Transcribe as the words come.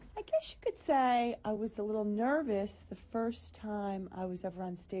say I was a little nervous the first time I was ever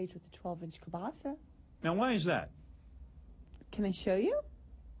on stage with a 12-inch kielbasa. Now, why is that? Can I show you?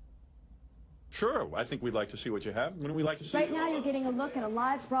 Sure, I think we'd like to see what you have. Wouldn't we like to see? Right now, you're getting a look at a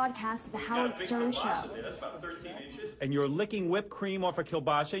live broadcast of the Howard Stern Show. That's about 13 inches. And you're licking whipped cream off a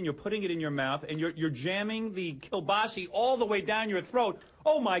kielbasa, and you're putting it in your mouth, and you're jamming the kielbasa all the way down your throat.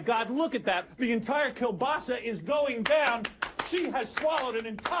 Oh, my God, look at that. The entire kielbasa is going down. She has swallowed an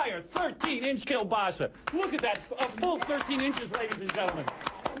entire 13-inch kielbasa. Look at that, a full 13 inches, ladies and gentlemen.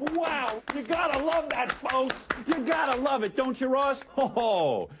 Wow, you gotta love that, folks. You gotta love it, don't you, Ross?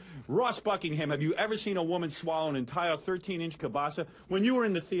 Oh, Ross Buckingham, have you ever seen a woman swallow an entire 13-inch kielbasa? When you were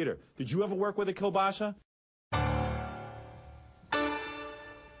in the theater, did you ever work with a kielbasa?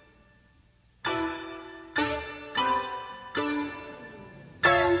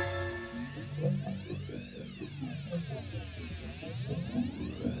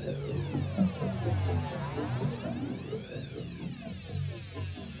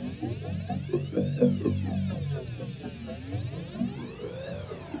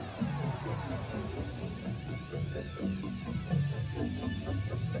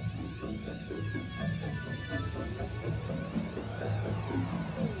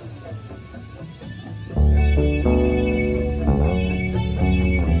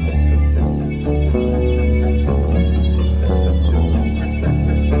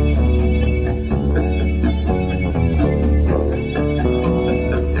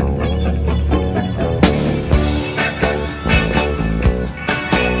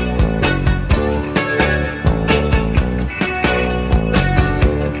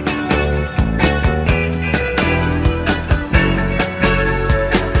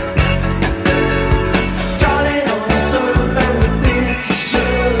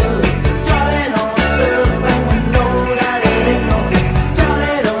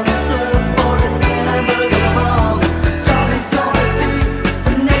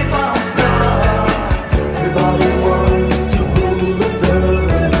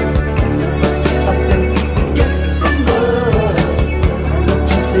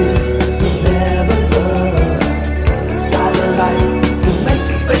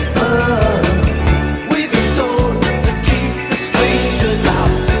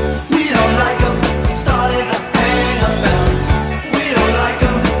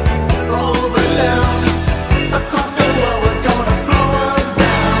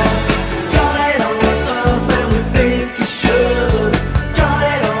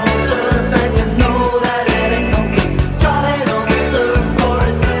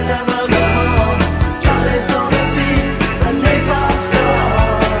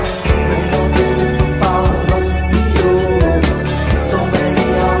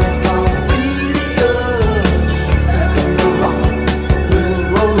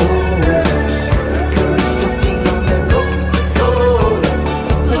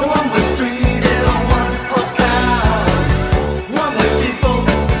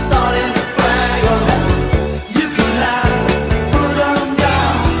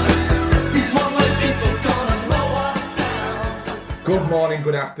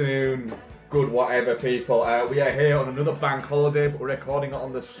 People, we are here on another bank holiday, but we're recording it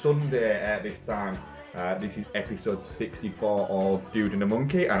on the Sunday this time. This is episode 64 of Dude and a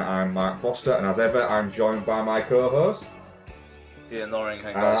Monkey, and I'm Mark Foster, and as ever, I'm joined by my co-host Ian Loring.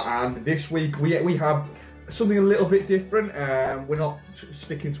 Hey guys. And this week we have something a little bit different. We're not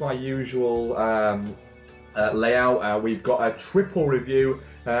sticking to our usual layout. We've got a triple review,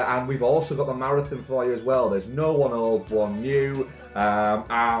 and we've also got the marathon for you as well. There's no one old, one new. Well,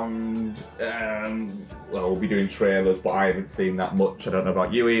 we'll be doing trailers, but I haven't seen that much. I don't know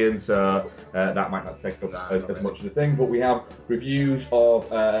about you, Ian, so that might not take up as much of the thing. But we have reviews of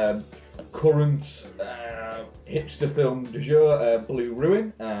current hipster film du jour, Blue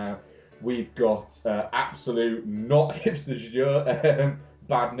Ruin. We've got absolute not hipster du jour,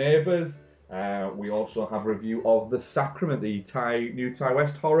 Bad Neighbours. We also have a review of The Sacrament, the new Ty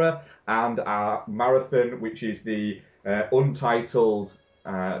West horror, and our marathon, which is the untitled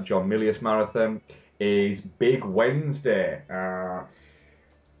John Milius marathon, is Big Wednesday.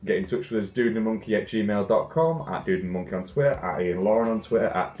 Get in touch with us, dudeandthemonkey@gmail.com, at dudeandthemonkey on Twitter, at Ian Lauren on Twitter,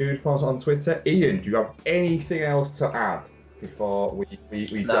 at dudefonz on Twitter. Ian, do you have anything else to add before we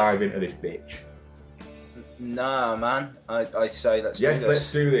dive into this bitch? Nah, man. I say let's do this. Yes,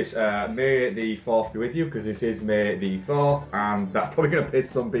 let's do this. May the 4th be with you, because this is May the 4th, and that's probably going to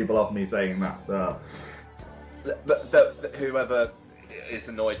piss some people off me saying that. So, but whoever is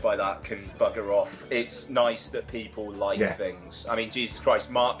annoyed by that can bugger off. It's nice that people like things. I mean, Jesus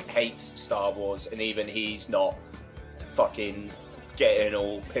Christ, Mark hates Star Wars, and even he's not fucking getting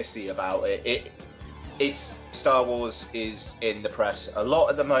all pissy about it. It's Star Wars is in the press a lot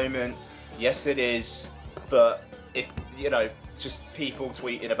at the moment. Yes, it is, but if just people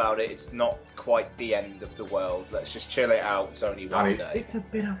tweeting about it, it's not quite the end of the world. Let's just chill it out. It's only one day. It's a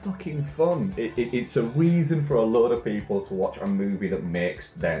bit of fucking fun. It's a reason for a lot of people to watch a movie that makes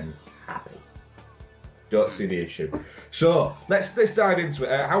them happy. Don't see the issue. So let's dive into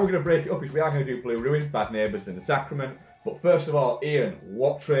it. How we're going to break it up is we are going to do Blue Ruin, Bad Neighbours, and The Sacrament. But first of all, Ian,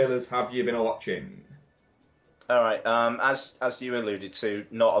 what trailers have you been watching? All right. As you alluded to,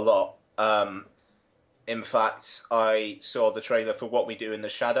 not a lot. In fact, I saw the trailer for What We Do in the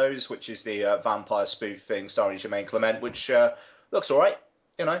Shadows, which is the vampire spoof thing starring Jermaine Clement, which looks all right.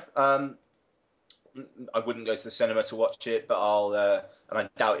 I wouldn't go to the cinema to watch it, but and I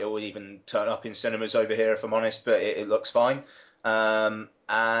doubt it will even turn up in cinemas over here, if I'm honest, but it looks fine. And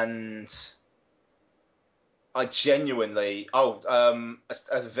I genuinely...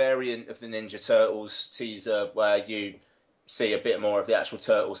 a variant of the Ninja Turtles teaser where you see a bit more of the actual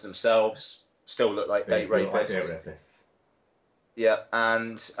turtles themselves. Still look like date rapists. Yeah,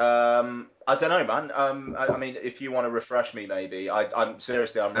 and I don't know, man. I mean, if you want to refresh me, maybe. I'm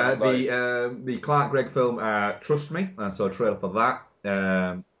seriously, I'm really the Clark Gregg film, Trust Me. I saw a trailer for that.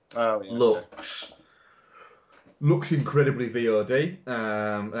 Looks incredibly VOD.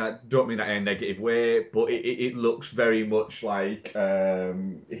 I don't mean that in a negative way, but it looks very much like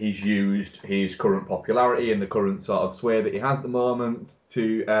he's used his current popularity and the current sort of sway that he has at the moment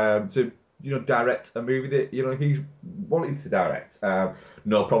to direct a movie that he's wanted to direct.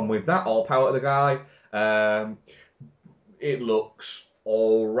 No problem with that. All power to the guy. It looks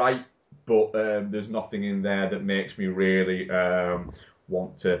all right, but there's nothing in there that makes me really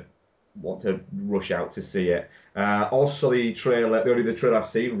want to rush out to see it. Also, the trailer I've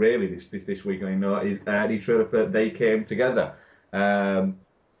seen really this week, I know, is the trailer for They Came Together.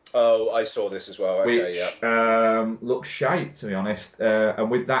 I saw this as well. Okay, which looks shite, to be honest. And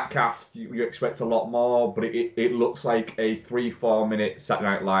with that cast, you expect a lot more, but it looks like a 3-4 minute Saturday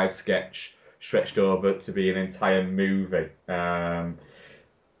Night Live sketch stretched over to be an entire movie.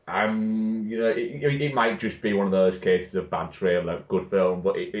 It might just be one of those cases of bad trailer, good film,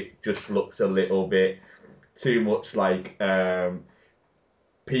 but it just looks a little bit too much like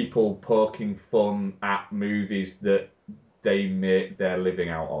people poking fun at movies that they make their living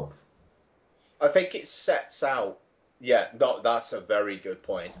out of. I think it sets out... Yeah, that's a very good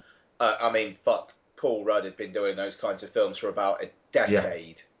point. I mean, Paul Rudd had been doing those kinds of films for about a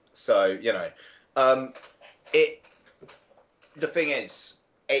decade. Yeah. So, the thing is,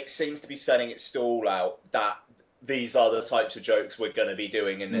 it seems to be setting its stall out that these are the types of jokes we're going to be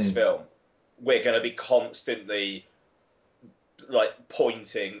doing in this film. We're going to be constantly,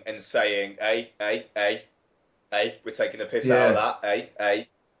 pointing and saying, hey, we're taking the piss out of that,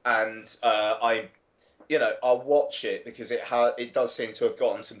 and I'll watch it because it does seem to have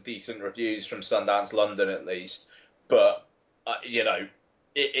gotten some decent reviews from Sundance London at least, but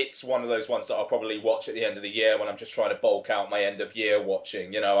it's one of those ones that I'll probably watch at the end of the year when I'm just trying to bulk out my end of year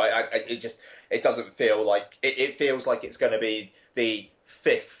watching. It doesn't feel like it feels like it's going to be the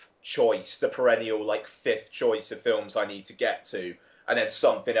fifth choice, the perennial fifth choice of films I need to get to. And then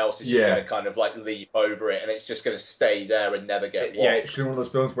something else is just going to kind of leap over it, and it's just going to stay there and never get watched. Yeah, it's one of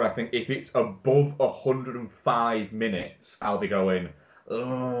those films where I think if it's above 105 minutes, I'll be going,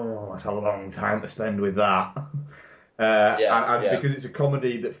 oh, that's a long time to spend with that. Because it's a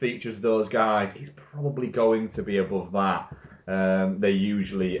comedy that features those guys, it's probably going to be above that. They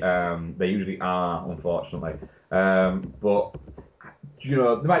usually are, unfortunately. But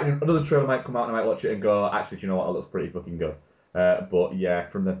another trailer might come out and I might watch it and go, actually, do you know what? It looks pretty fucking good. But yeah,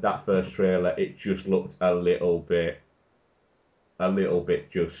 from that first trailer, it just looked a little bit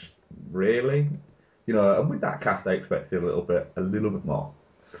just really, and with that cast, I expected a little bit more.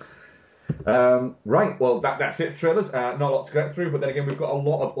 Right, well that's it. Trailers, not a lot to get through, but then again, we've got a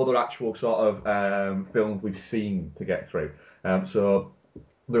lot of other actual sort of films we've seen to get through. So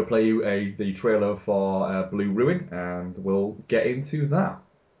I'm going to play you the trailer for Blue Ruin, and we'll get into that.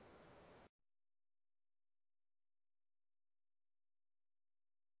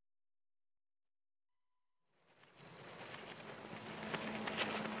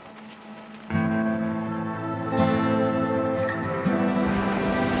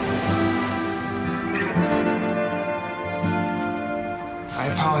 I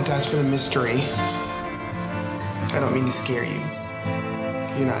apologize for the mystery. I don't mean to scare you.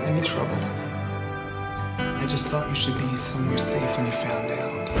 You're not in any trouble. I just thought you should be somewhere safe when you found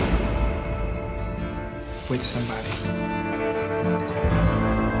out. With somebody.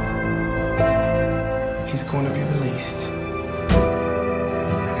 He's going to be released.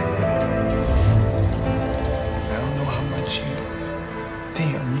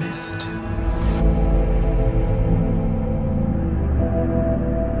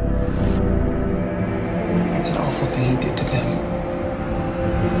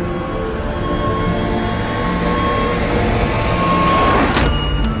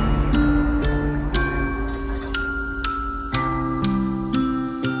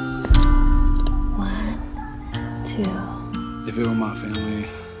 Eventually,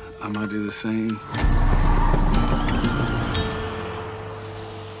 I might do the same.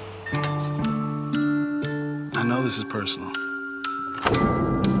 I know this is personal.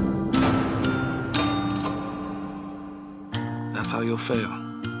 That's how you'll fail.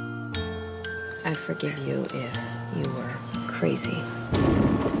 I'd forgive you if you were crazy.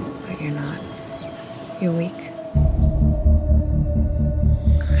 But you're not. You're weak.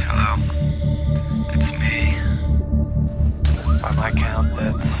 Hello. It's me. By my count,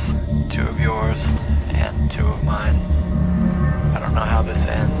 that's 2 of yours and 2 of mine. I don't know how this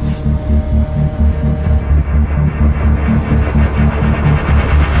ends.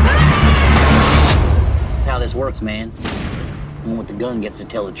 That's how this works, man. The one with the gun gets to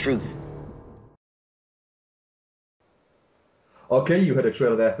tell the truth. Okay, you had a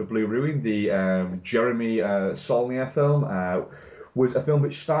trailer there for Blue Ruin, the Jeremy Saulnier film. Was a film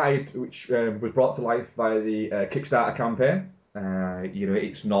which was brought to life by the Kickstarter campaign.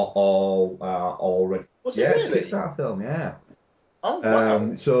 It's not all already. Was it really? It's a Kickstarter film, yeah. Oh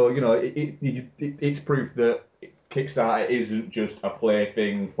wow! So it's proof that Kickstarter isn't just a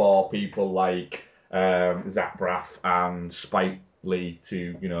plaything for people like Zach Braff and Spike Lee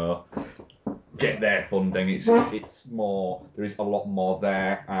to get their funding. It's more. There is a lot more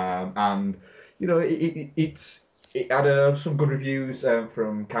there, and it had some good reviews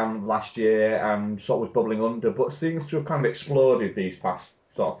from Cannes last year and sort of was bubbling under, but seems to have kind of exploded these past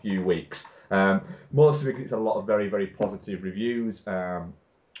sort of few weeks. Most of it, it's a lot of very, very positive reviews.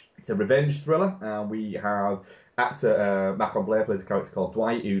 It's a revenge thriller. We have actor Macron Blair plays a character called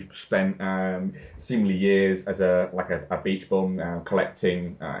Dwight, who's spent seemingly years as a beach bum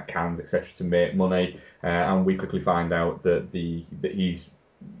collecting cans, etc., to make money, and we quickly find out that he's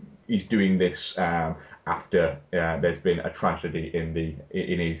doing this after there's been a tragedy in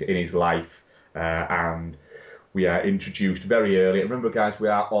his life, and we are introduced very early. Remember, guys, we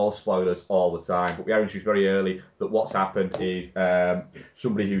are all spoilers all the time, but we are introduced very early that what's happened is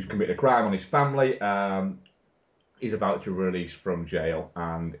somebody who's committed a crime on his family is about to be released from jail,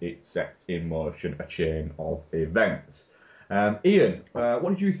 and it sets in motion a chain of events. Ian, what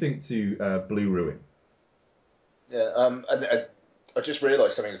did you think to Blue Ruin? Yeah, and I just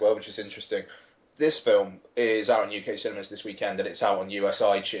realised something as well, which is interesting. This film is out in UK cinemas this weekend, and it's out on US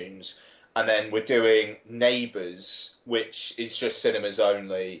iTunes. And then we're doing Neighbours, which is just cinemas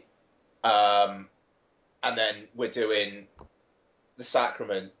only. And then we're doing The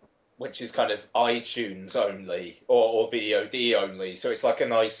Sacrament, which is kind of iTunes only or VOD only. So it's like a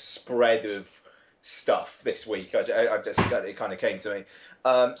nice spread of stuff this week. I just it kind of came to me.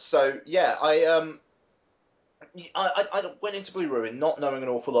 I went into Blue Ruin not knowing an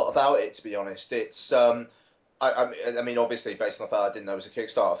awful lot about it, to be honest. It's I mean, obviously, based on the fact I didn't know it was a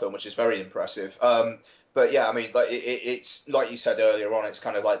Kickstarter film, which is very impressive. But yeah, I mean, like it's like you said earlier on, it's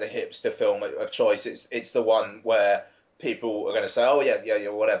kind of like the hipster film of choice. It's the one where people are going to say, oh yeah,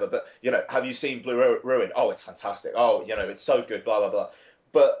 whatever. But have you seen Blue Ruin? Oh, it's fantastic. Oh, it's so good. Blah blah blah.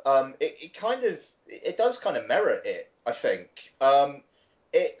 But it does kind of merit it, I think.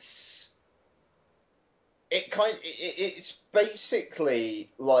 It's basically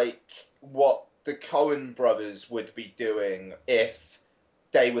like what the Coen brothers would be doing if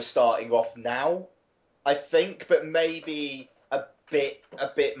they were starting off now, I think, but maybe a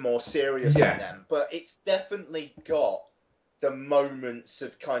bit more serious than them. But it's definitely got the moments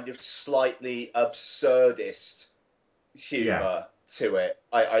of kind of slightly absurdist humour to it,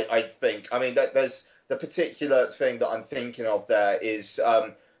 I think. I mean, there's the particular thing that I'm thinking of there is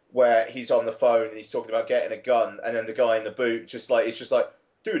where he's on the phone and he's talking about getting a gun, and then the guy in the boot it's just like,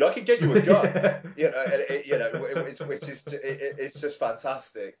 dude, I can get you a gun, which is it's just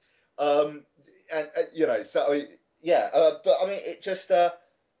fantastic, but I mean, it just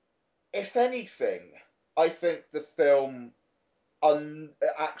if anything, I think the film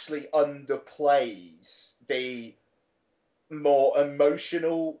actually underplays the more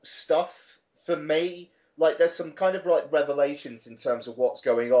emotional stuff for me. Like, there's some kind of like revelations in terms of what's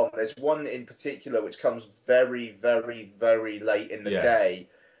going on. There's one in particular which comes very, very, very late in the day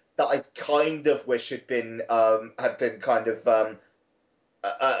that I kind of wish had been kind of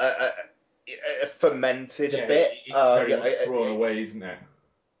fermented a bit. It's very much thrown away, isn't it?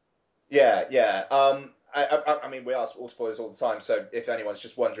 Yeah. I mean, we ask all spoilers all the time, so if anyone's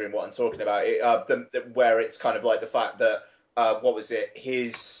just wondering what I'm talking about, where it's kind of like the fact that what was it?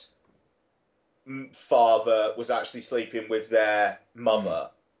 His father was actually sleeping with their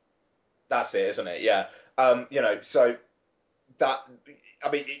mother. That's it, isn't it? Yeah. So that. I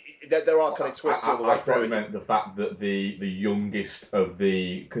mean, there are kind of twists all the way I through. thought you meant the fact that the youngest of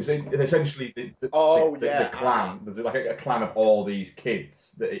because essentially the clan, there's like a clan of all these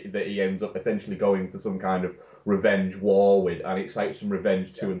kids that he ends up essentially going to some kind of revenge war with, and it's like some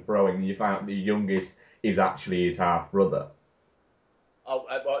revenge to and fro, and you find out the youngest is actually his half brother. Oh,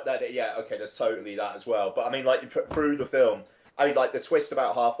 yeah, okay, there's totally that as well. But I mean, like, through the film, I mean, like, the twist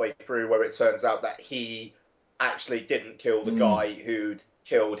about halfway through where it turns out that he actually didn't kill the guy who'd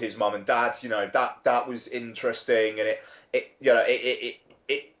killed his mum and dad, you know, that was interesting, and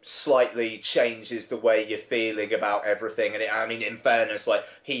it slightly changes the way you're feeling about everything. And I mean, in fairness, like,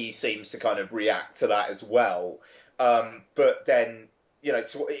 he seems to kind of react to that as well. But then, you know,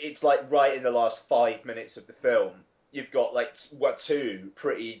 it's like right in the last 5 minutes of the film, you've got like two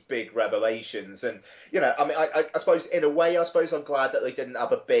pretty big revelations. And, you know, I mean, I suppose in a way, I'm glad that they didn't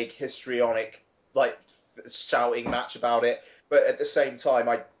have a big histrionic, like, shouting match about it. But at the same time,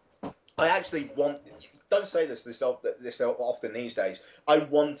 I actually don't say this often these days. I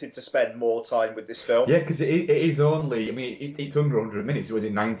wanted to spend more time with this film. Yeah, because it is only, I mean, it's under 100 minutes. Was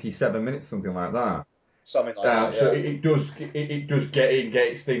it 97 minutes, something like that? Something like that. So yeah. it does get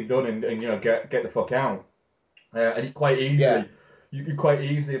its thing done, and you know, get the fuck out. And it quite easily, you quite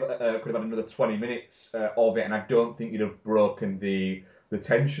easily could have had another 20 minutes of it, and I don't think you'd have broken the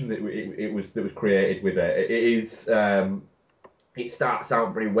tension that was created with it. It is. It starts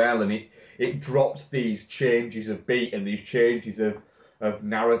out very well, and it drops these changes of beat and these changes of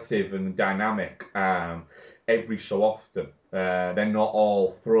narrative and dynamic every so often. They're not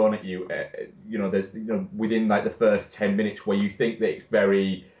all thrown at you. You know, there's within like the first 10 minutes where you think that it's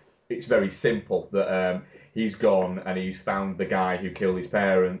very simple, that he's gone and he's found the guy who killed his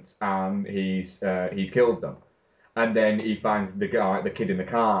parents and he's killed them, and then he finds the kid in the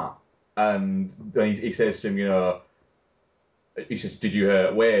car, and then he says to him, you know. He says, "Did you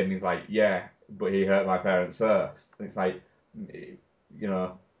hurt Wayne?" And he's like, "Yeah, but he hurt my parents first." And it's like, you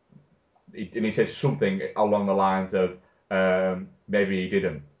know, and he says something along the lines of, "Maybe he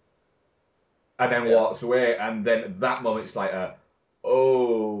didn't," and then walks away. And then at that moment, it's like a,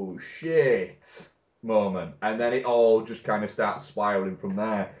 "Oh shit" moment, and then it all just kind of starts spiraling from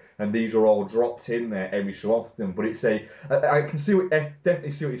there. And these are all dropped in there every so often. But it's I can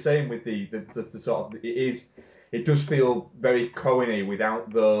definitely see what you're saying with the sort of It does feel very Coen-y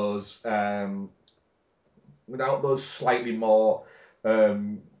without those slightly more. I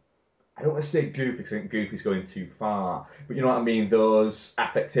don't want to say goofy because I think goofy's going too far, but you know what I mean. Those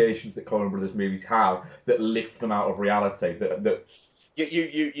affectations that Coen Brothers movies have that lift them out of reality.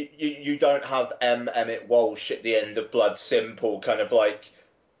 You don't have Emmett Walsh at the end of Blood Simple, kind of like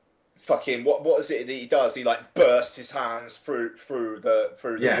fucking what is it that he does? He like bursts his hands through the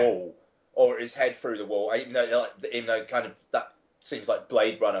wall. Or his head through the wall, even though kind of that seems like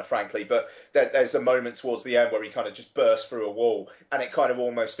Blade Runner, frankly. But there's a moment towards the end where he kind of just bursts through a wall, and it kind of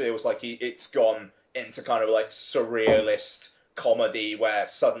almost feels like it's gone into kind of like surrealist comedy, where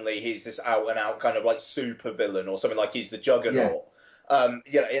suddenly he's this out and out kind of like super villain or something, like he's the Juggernaut. And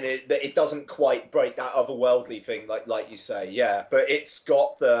it doesn't quite break that otherworldly thing, like you say, but it's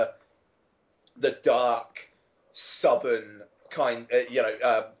got the dark southern kind,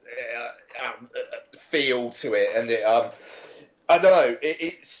 feel to it, and I don't know.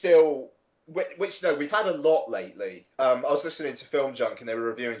 It's still, which we've had a lot lately. I was listening to Film Junk, and they were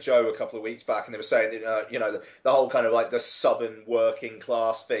reviewing Joe a couple of weeks back, and they were saying that the whole kind of like the southern working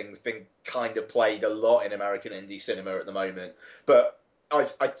class thing's been kind of played a lot in American indie cinema at the moment. But I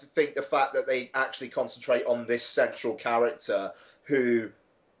think the fact that they actually concentrate on this central character who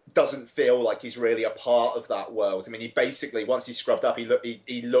doesn't feel like he's really a part of that world. I mean, he basically, once he's scrubbed up,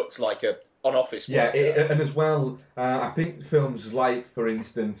 he looks like an office worker. And as well, I think films like, for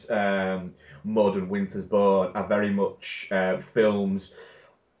instance, Mud and Winter's Bone are very much films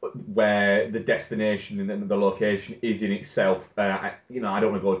where the destination and the location is in itself. I don't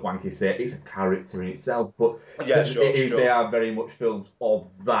want to go as wanky say it's a character in itself, but they are very much films of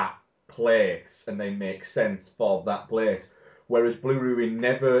that place, and they make sense for that place. Whereas Blue Ruin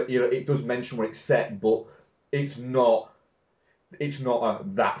never, it does mention where it's set, but it's not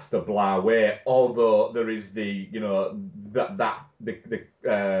that's the Blah way. Although there is the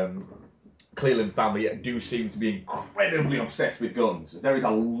Cleveland family do seem to be incredibly obsessed with guns. There is a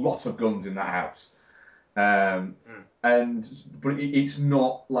lot of guns in that house, but it's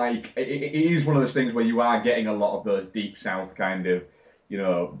not like it is one of those things where you are getting a lot of those deep south kind of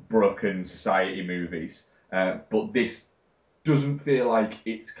broken society movies, but this doesn't feel like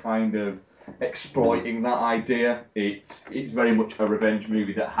it's kind of exploiting that idea. It's very much a revenge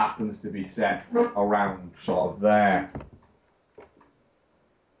movie that happens to be set around sort of there.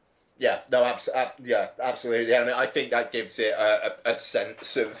 Yeah, no, yeah, absolutely. I mean, I think that gives it a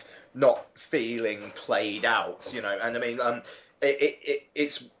sense of not feeling played out, you know. And I mean,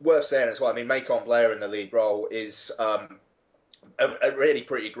 it's worth saying as well. I mean, Macon Blair in the lead role is a really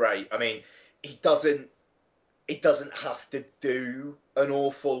pretty great. I mean, he doesn't have to do an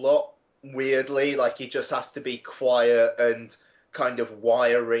awful lot. Weirdly, like he just has to be quiet and kind of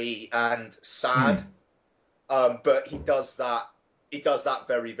wiry and sad. But he does that. He does that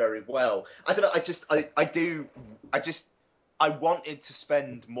very, very well. I don't know. I wanted to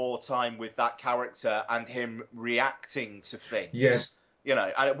spend more time with that character and him reacting to things. Yeah. You know,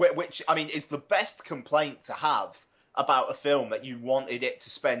 and which I mean is the best complaint to have about a film, that you wanted it to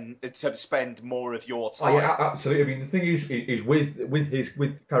spend more of your time. Oh, yeah, absolutely. I mean, the thing is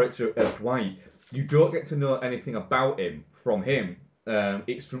with character of Dwight, you don't get to know anything about him from him.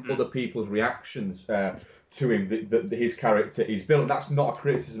 It's from other people's reactions to him that his character is built. That's not a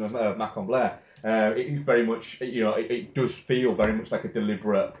criticism of Macon Blair. It is very much, you know, it does feel very much like a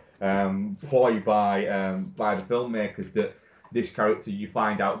deliberate ploy by the filmmakers, that this character, you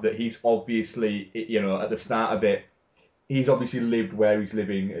find out that he's obviously, you know, at the start of it, he's obviously lived where he's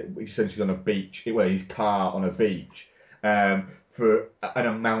living, essentially on a beach, where his car on a beach, for an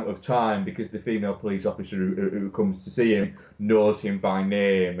amount of time, because the female police officer who comes to see him knows him by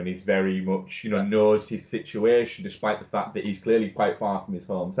name, and he's very much, you know, knows his situation, despite the fact that he's clearly quite far from his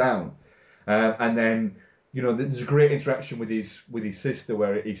hometown. And then, you know, there's a great interaction with his sister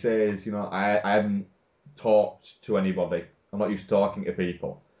where he says, you know, I haven't talked to anybody. I'm not used to talking to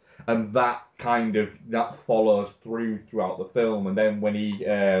people. And that follows throughout the film. And then when he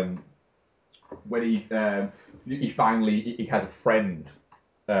finally has a friend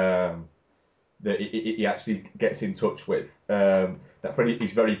that he actually gets in touch with, that friend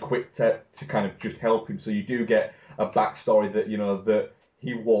is very quick to kind of just help him. So you do get a backstory that, you know, that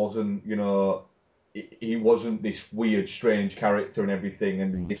he wasn't, you know, he wasn't this weird, strange character and everything,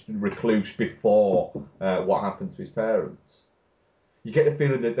 and this recluse before what happened to his parents. You get the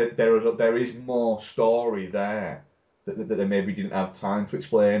feeling that there is more story there that they maybe didn't have time to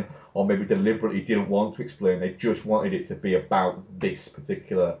explain, or maybe deliberately didn't want to explain. They just wanted it to be about this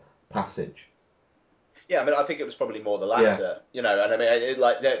particular passage. Yeah, I mean, I think it was probably more the latter, you know. And I mean,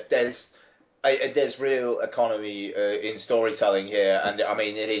 there's real economy in storytelling here, and I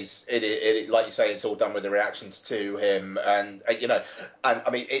mean, it is like you say, it's all done with the reactions to him, and you know, and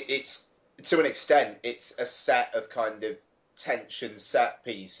I mean, it's to an extent, it's a set of kind of tension set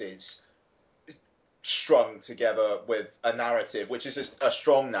pieces strung together with a narrative, which is a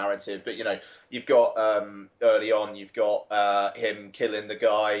strong narrative. But you know, you've got early on, you've got him killing the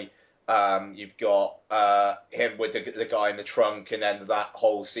guy. You've got him with the guy in the trunk, and then that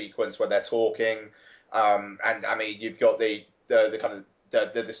whole sequence where they're talking. And I mean, you've got the kind of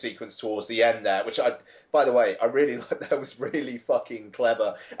the sequence towards the end there, which by the way, I really liked. That was really fucking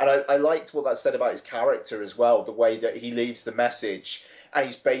clever, and I liked what that said about his character as well. The way that he leaves the message,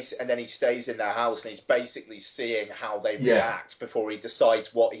 and and then he stays in their house, and he's basically seeing how they react before he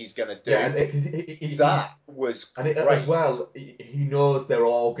decides what he's going to do. Yeah, and that was great. And as well, he knows they're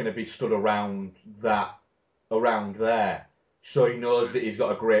all going to be stood around there, so he knows that he's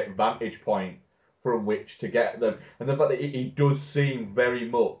got a great vantage point from which to get them. And the fact that he does seem very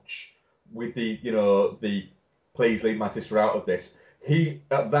much with the, you know, the please leave my sister out of this. He,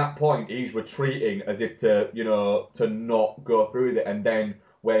 at that point, he's retreating as if to, you know, to not go through with it. And then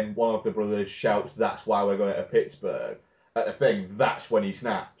when one of the brothers shouts, "That's why we're going to Pittsburgh," at the thing, that's when he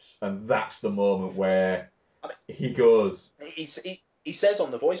snaps. And that's the moment where he goes. He says on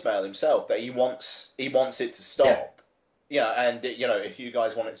the voicemail himself that he wants it to stop. Yeah. You know, and you know, if you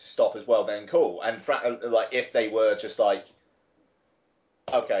guys want it to stop as well, then cool. And like, if they were just like,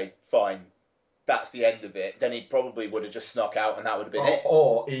 okay, fine, that's the end of it, then he probably would have just snuck out, and that would have been it.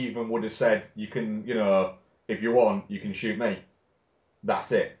 Or even would have said, you can, you know, if you want, you can shoot me.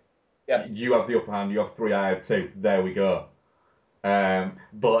 That's it. Yeah. You have the upper hand. You have 3, I have 2. There we go.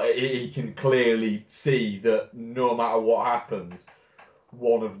 But he can clearly see that no matter what happens,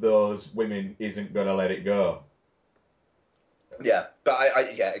 one of those women isn't going to let it go. Yeah,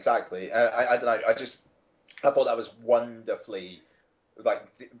 but yeah, exactly. I don't know. I thought that was wonderfully, like,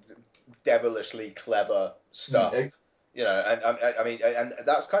 devilishly clever stuff. Mm-hmm. You know, and I mean, and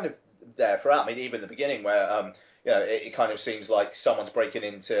that's kind of there throughout. I mean, even the beginning where you know, it kind of seems like someone's breaking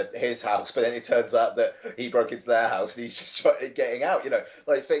into his house, but then it turns out that he broke into their house and he's just getting out. You know,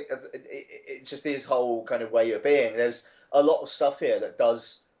 like, it's just his whole kind of way of being. There's a lot of stuff here that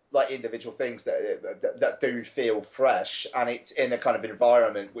does like individual things that do feel fresh, and it's in a kind of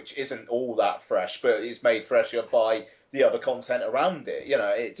environment which isn't all that fresh, but is made fresher by the other content around it. You know,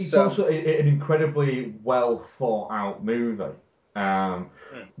 it's also an incredibly well thought out movie,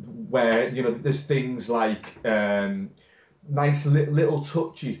 where there's things like nice little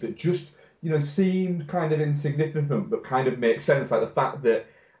touches that just seem kind of insignificant, but kind of make sense, like the fact that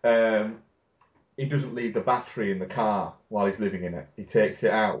he doesn't leave the battery in the car while he's living in it. He takes it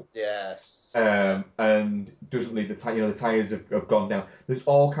out. Yes. And doesn't leave the the tyres have gone down. There's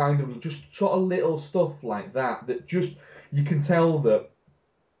all kind of just sort of little stuff like that just you can tell that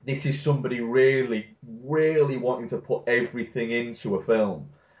this is somebody really, really wanting to put everything into a film,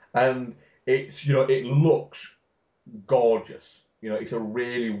 and it's it looks gorgeous. It's a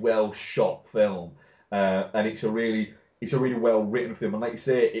really well shot film, and it's a really well written film. And like you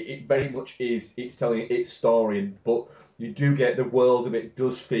say, it very much is. It's telling its story, but you do get the world of it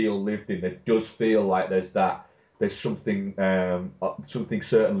does feel lived in. It does feel like there's something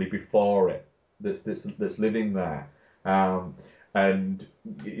certainly before it that's living there. And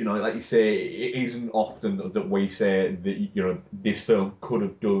like you say, it isn't often that we say that this film could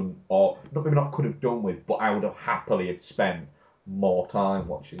have done, or maybe not could have done with, but I would have happily have spent more time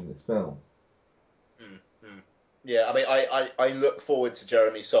watching this film. Yeah, I mean, I look forward to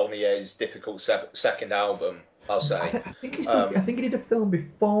Jeremy Saulnier's difficult second album, I'll say. I think he did a film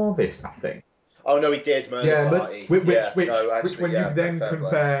before this, I think. Oh, no, he did, Murder Party. Which when you then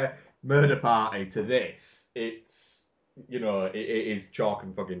compare Murder Party to this, it's, it is chalk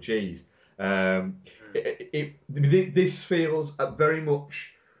and fucking cheese. This feels very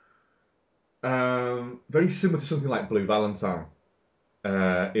much very similar to something like Blue Valentine.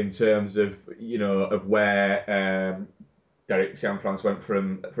 In terms of of where Derek Cianfrance went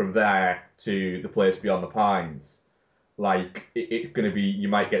from there to The Place Beyond the Pines, like it's going to be, you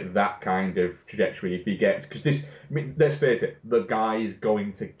might get that kind of trajectory if he gets, because this, I mean, let's face it, the guy is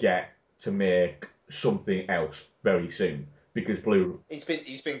going to get to make something else very soon, because Blue. He's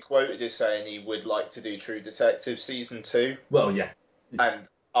been quoted as saying he would like to do True Detective season 2. Well, yeah, and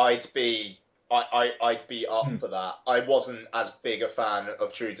I'd be up for that. I wasn't as big a fan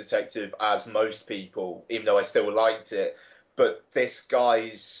of True Detective as most people, even though I still liked it. But this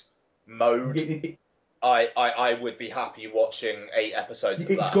guy's mode, I would be happy watching 8 episodes of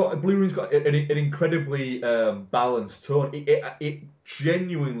that. Blu-ray's got an incredibly balanced tone. It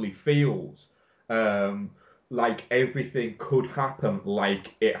genuinely feels like everything could happen like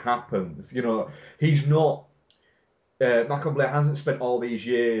it happens. He's not. Malcolm Blair hasn't spent all these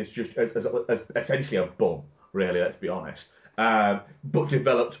years just as essentially a bum, really, let's be honest, but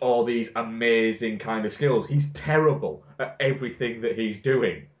developed all these amazing kind of skills. He's terrible at everything that he's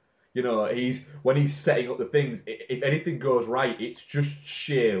doing. When he's setting up the things, if anything goes right, it's just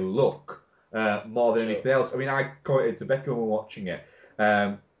sheer luck more than anything else. I mean, I commented to Becca when we were watching it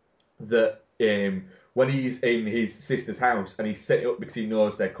that when he's in his sister's house and he's set it up because he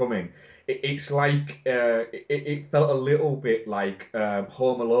knows they're coming, it's like it felt a little bit like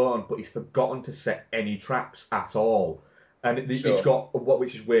Home Alone, but he's forgotten to set any traps at all, and it's got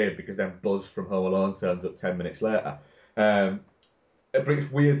which is weird because then Buzz from Home Alone turns up 10 minutes later. But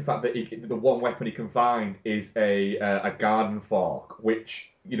it's weird the fact that the one weapon he can find is a garden fork,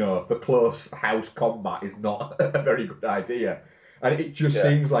 which for close house combat is not a very good idea, and it just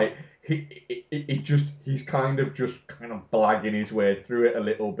seems like he's kind of blagging his way through it a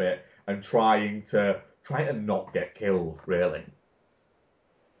little bit. And trying to not get killed, really.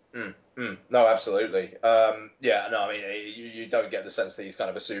 No, absolutely. I mean, you don't get the sense that he's kind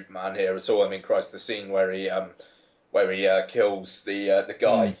of a Superman here at all. I mean, Christ, the scene where he kills the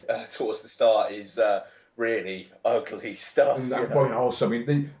guy towards the start is really ugly stuff. And that point also, I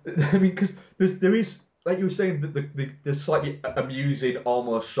mean, because there is, like you were saying, the slightly amusing,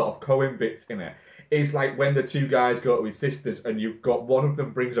 almost sort of Coen bits in it. Is like when the two guys go to his sisters and you've got one of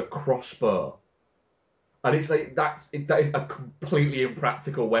them brings a crossbow, and it's like that is a completely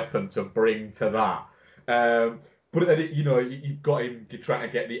impractical weapon to bring to that. But then you've got him trying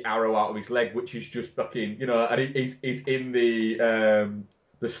to get the arrow out of his leg, which is just fucking and he's in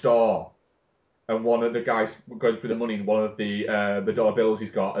the store, and one of the guys going through the money, and one of the dollar bills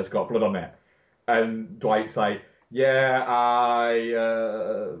he's got has got blood on it, and Dwight's like,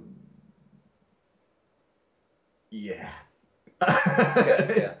 Yeah.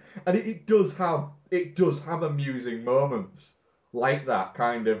 And it does have amusing moments like that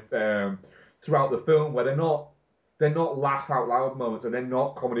kind of throughout the film where they're not laugh out loud moments and they're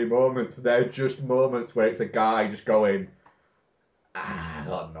not comedy moments. They're just moments where it's a guy just going, I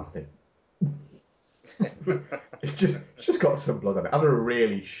got nothing. it's just got some blood on it. I had a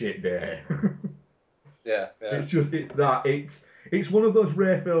really shit day. Yeah. It's one of those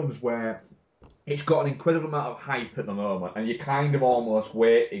rare films where it's got an incredible amount of hype at the moment, and you're kind of almost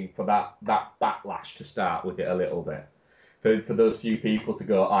waiting for that backlash to start with it a little bit. For those few people to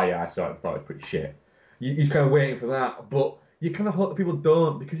go, oh yeah, I saw it, I thought it was pretty shit. You're kind of waiting for that, but you kind of hope that people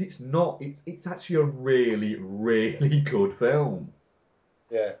don't, because it's not. It's actually a really, really good film.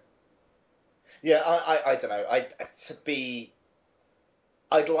 Yeah. Yeah, I don't know.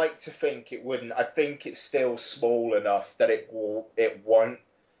 I'd like to think it wouldn't. I think it's still small enough that it won't.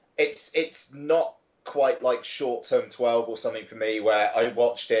 It's not quite like Short Term 12 or something for me, where I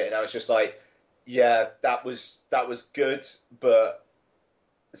watched it and I was just like, yeah, that was good, but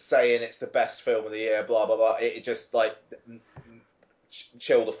saying it's the best film of the year, blah blah blah, it just like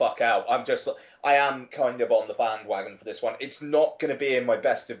chill the fuck out. I am kind of on the bandwagon for this one. It's not going to be in my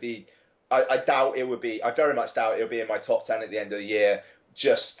best of the. I doubt it would be. I very much doubt it will be in my top 10 at the end of the year,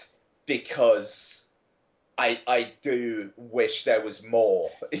 just because I do wish there was more.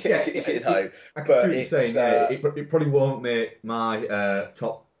 Yeah, you know. I can see but what you're saying. It probably won't make my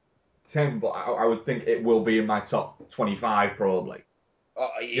top 10, but I would think it will be in my top 25 probably.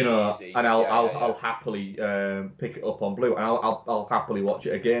 You know, and I'll happily pick it up on Blue, and I'll happily watch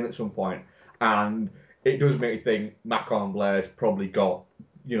it again at some point. And it does make me think Macon Blair's probably got,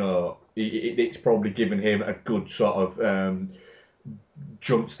 you know, it's probably given him a good sort of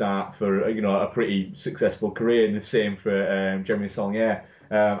jump start for, you know, a pretty successful career. And the same for Jeremy Saulnier.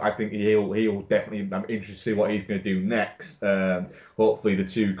 I think he'll definitely. I'm interested to see what he's going to do next. Hopefully the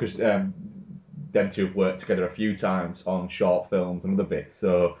two, because them two have worked together a few times on short films and other bits.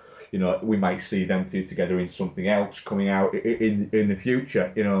 So, you know, we might see them two together in something else coming out in the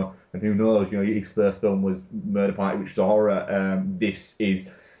future. You know, and who knows? You know, his first film was Murder Party, which is a horror. This is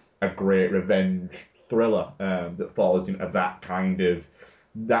a great revenge thriller that falls into that kind of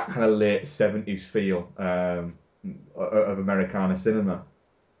late 70s feel of Americana cinema.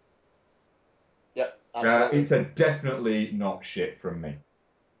 Yep, absolutely. It's a definitely not shit from me.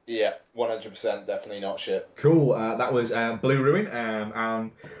 Yeah, 100% definitely not shit. Cool, that was Blue Ruin,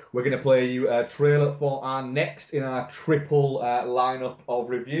 and we're going to play you a trailer for our next in our triple lineup of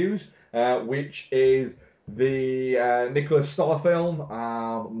reviews, which is the Nicholas Stoller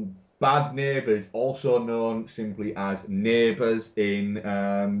film, Bad Neighbours, also known simply as Neighbours in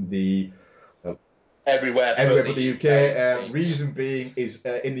the everywhere but the UK. Reason being is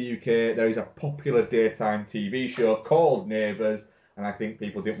in the UK there is a popular daytime TV show called Neighbours, and I think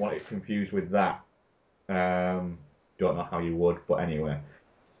people didn't want it confused with that. Don't know how you would, but anyway.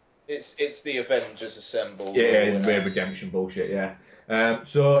 It's the Avengers Assemble. Yeah, it's Ray Redemption bullshit, yeah.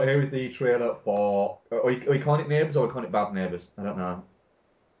 So here's the trailer for... Are we calling it Neighbours or are we calling it Bad Neighbours? I don't know.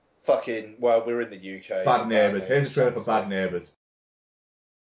 Fucking... Well, we're in the UK. Bad Neighbours. Here's the trailer for Bad Neighbours.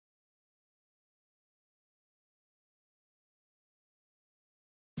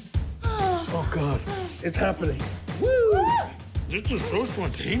 Oh, God. It's happening. Woo! This is so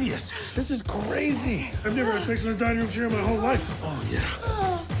spontaneous. This is crazy. I've never had sex in a dining room chair in my whole life. Oh, yeah.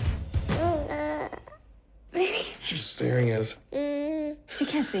 Baby. She's staring at us. She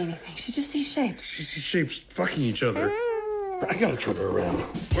can't see anything. She just sees shapes. She sees shapes fucking each other. I gotta turn her around.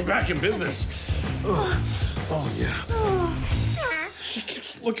 We're back in business. Oh, yeah. She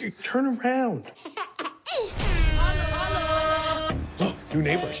keeps looking. Turn around. Look, new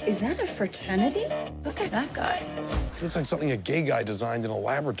neighbors. Is that a fraternity? Look at that guy. Looks like something a gay guy designed in a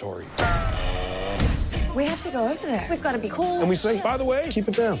laboratory. We have to go over there. We've got to be cool. And we say, by the way, keep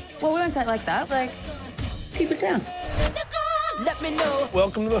it down. Well, we won't say it like that. Like, keep it down. Let me know.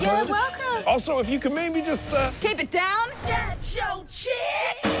 Welcome to the Yeah, hood. welcome. Also, if you could maybe just, Keep it down. That's your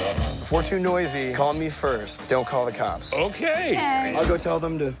chick. If we're too noisy, call me first. Don't call the cops. Okay. I'll go tell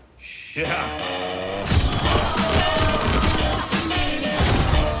them to... Yeah.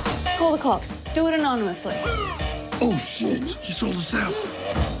 Call the cops. Do it anonymously. Oh, shit. He sold us out.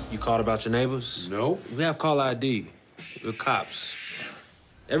 You called about your neighbors? No. We have call ID. We're cops.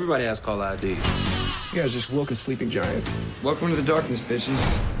 Everybody has call ID. You guys just woke a sleeping giant. Welcome to the darkness,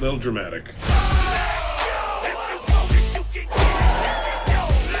 bitches. A little dramatic.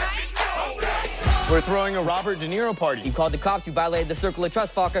 We're throwing a Robert De Niro party. You called the cops, you violated the circle of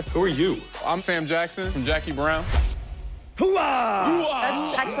trust, fucker. Who are you? I'm Sam Jackson from Jackie Brown. Hoorah!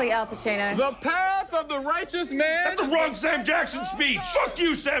 That's actually Al Pacino. The path of the righteous man. That's the wrong Sam Jackson speech. Fuck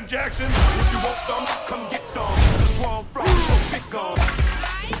you, Sam Jackson. If you want some, come get some. Where I'm from, so pick on.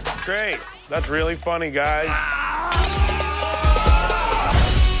 Great. That's really funny, guys.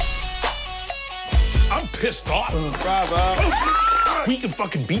 I'm pissed off. Bravo. We can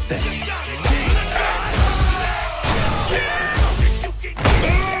fucking beat that.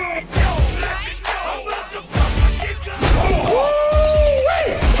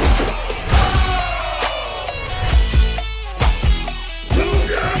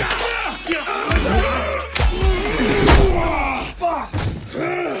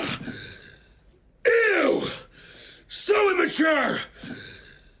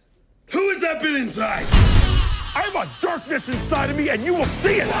 Who has that been inside? I have a darkness inside of me, and you will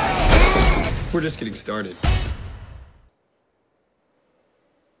see it. We're just getting started.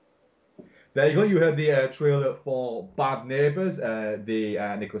 There you go. You heard the trailer for Bad Neighbours,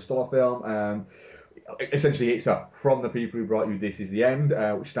 the Nicholas Stoller film. Essentially, it's from the people who brought you This Is the End,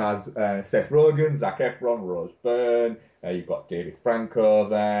 which stars Seth Rogen, Zac Efron, Rose Byrne. You've got David Franco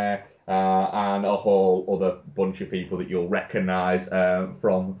there, and a whole other bunch of people that you'll recognise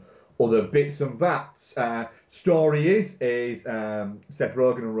from other bits and bats. Story is Seth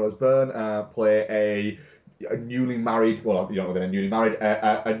Rogen and Rose Byrne play a newly married, well, you don't know they're newly married,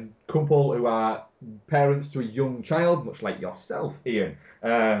 a couple who are parents to a young child, much like yourself, Ian.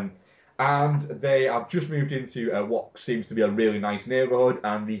 And they have just moved into what seems to be a really nice neighbourhood,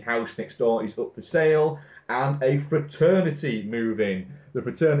 and the house next door is up for sale, and a fraternity move in. The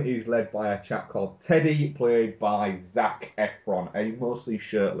fraternity is led by a chap called Teddy, played by Zac Efron, a mostly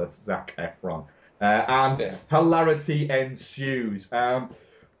shirtless Zac Efron. And hilarity ensues.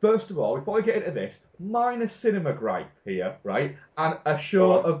 First of all, before we get into this, minor cinema gripe here, right? And a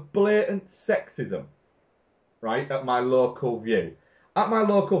show of blatant sexism, right, at my local View. At my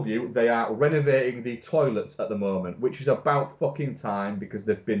local View, they are renovating the toilets at the moment, which is about fucking time because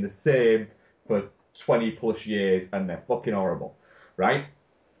they've been the same for 20 plus years and they're fucking horrible, right?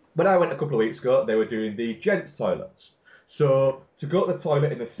 When I went a couple of weeks ago, they were doing the gents' toilets. So to go to the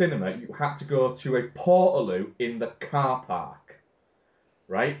toilet in the cinema, you had to go to a portaloo in the car park,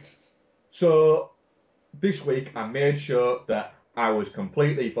 right? So this week I made sure that I was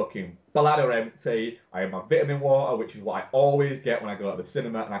completely fucking bladder empty. I had my vitamin water, which is what I always get when I go to the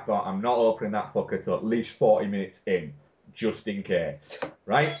cinema, and I thought I'm not opening that fucker till at least 40 minutes in, just in case,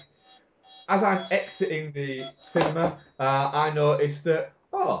 right? As I'm exiting the cinema, I noticed that,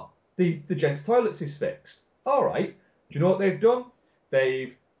 the gents' toilets is fixed. All right. Do you know what they've done?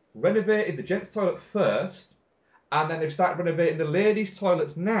 They've renovated the gents' toilet first, and then they've started renovating the ladies'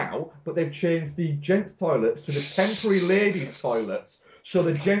 toilets now, but they've changed the gents' toilets to the temporary ladies' toilets, so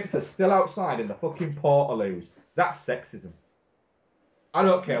the gents are still outside in the fucking portaloos. That's sexism. I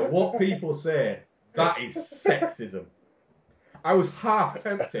don't care what people say, that is sexism. I was half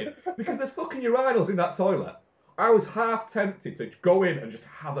tempted, because there's fucking urinals in that toilet. I was half tempted to go in and just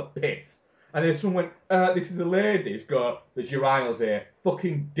have a piss. And then someone went, this is a ladies, go, there's urinals here,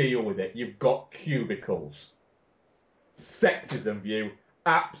 fucking deal with it, you've got cubicles. Sexism, View.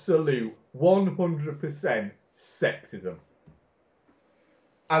 Absolute 100% sexism.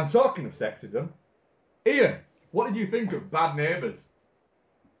 And talking of sexism, Ian, what did you think of Bad Neighbours?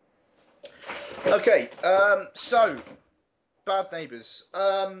 Okay, so Bad Neighbours.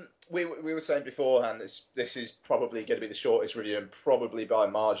 We were saying beforehand this is probably going to be the shortest review, and probably by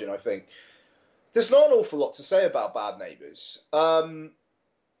a margin, I think. There's not an awful lot to say about Bad Neighbours.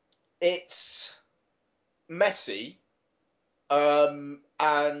 It's messy. And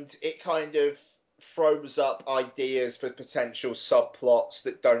it kind of throws up ideas for potential subplots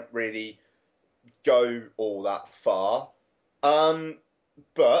that don't really go all that far.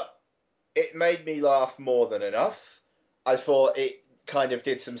 But it made me laugh more than enough. I thought it kind of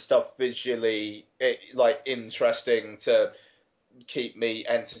did some stuff visually, interesting to keep me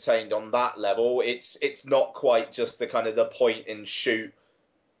entertained on that level. It's not quite just the kind of the point and shoot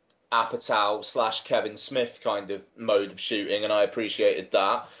Apatow / Kevin Smith kind of mode of shooting, and I appreciated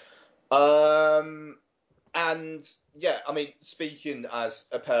that. And yeah, I mean, speaking as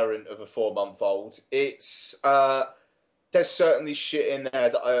a parent of a 4-month-old, it's there's certainly shit in there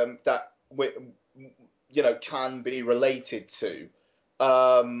that can be related to.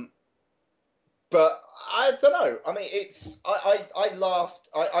 But I don't know. I mean, I laughed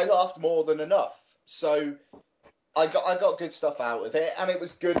more than enough. So I got good stuff out of it, and it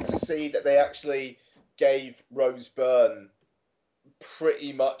was good to see that they actually gave Rose Byrne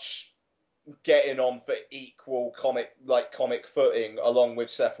pretty much getting on for equal comic footing along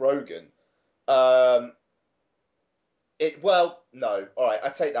with Seth Rogen. No, all right, I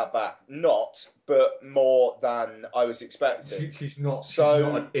take that back. Not, but more than I was expecting. She's not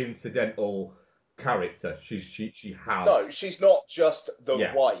an incidental character. She has. No, she's not just the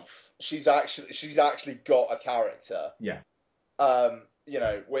wife. She's actually got a character. Yeah.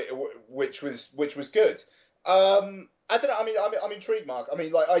 Which was good. I don't know. I mean, I'm intrigued, Mark. I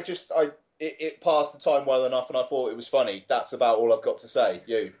mean, it passed the time well enough, and I thought it was funny. That's about all I've got to say.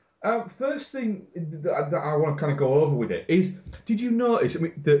 You. First thing that I want to kind of go over with it is, did you notice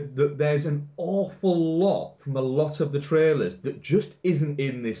that there's an awful lot from a lot of the trailers that just isn't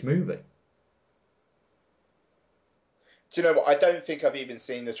in this movie? Do you know what? I don't think I've even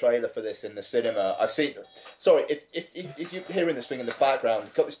seen the trailer for this in the cinema. I've seen. Sorry, if you're hearing this thing in the background,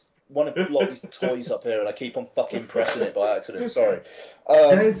 I've got this one of Lottie's toys up here, and I keep on fucking pressing it by accident. Sorry.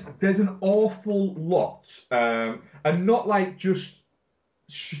 There's an awful lot, and not like just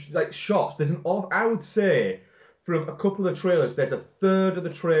like shots. I would say from a couple of the trailers, there's a third of the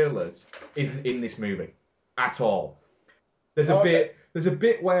trailers isn't in this movie at all. There's a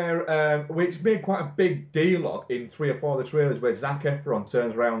bit where which made quite a big deal of in 3 or 4 of the trailers, where Zac Efron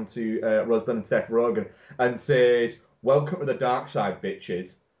turns around to Rosalind and Seth Rogen and says, "Welcome to the dark side,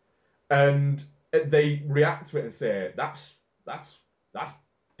 bitches," and they react to it and say, "That's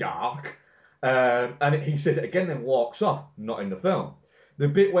dark," and he says it again, then walks off. Not in the film. The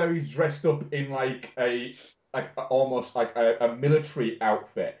bit where he's dressed up in almost like a military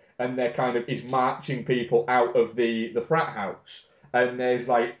outfit, and they're kind of he's marching people out of the frat house, and there's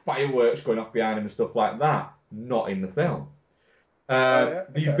like fireworks going off behind him and stuff like that. Not in the film. The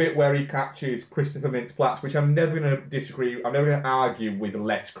bit where he catches Christopher Mintz-Plasse, which I'm never going to disagree, I'm never going to argue with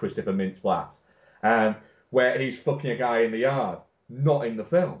less Christopher Mintz-Plasse, where he's fucking a guy in the yard. Not in the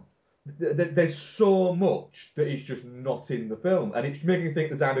film. There's so much that is just not in the film, and it's making me think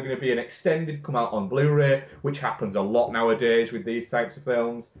there's either going to be an extended come out on Blu-ray, which happens a lot nowadays with these types of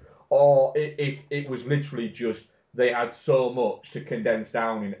films, or it was literally just they had so much to condense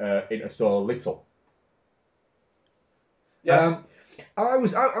down into so little. Yeah. I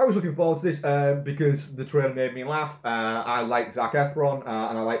was looking forward to this because the trailer made me laugh. I like Zac Efron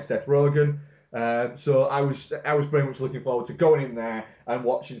and I like Seth Rogen. So I was very much looking forward to going in there and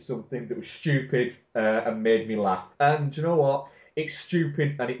watching something that was stupid and made me laugh. And do you know what? It's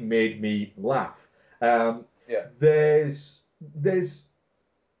stupid and it made me laugh. There's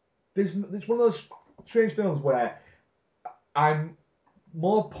one of those strange films where I'm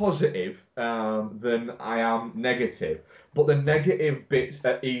more positive than I am negative, but the negative bits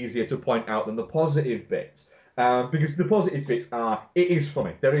are easier to point out than the positive bits. Because the positive bits are, it is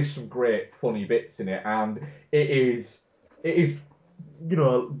funny. There is some great funny bits in it, and it is,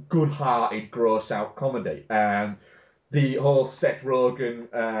 good-hearted, gross-out comedy. The whole Seth Rogen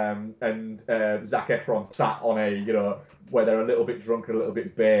and Zac Efron sat on where they're a little bit drunk and a little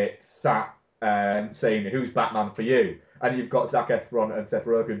bit bait, sat saying, "Who's Batman for you?" And you've got Zac Efron and Seth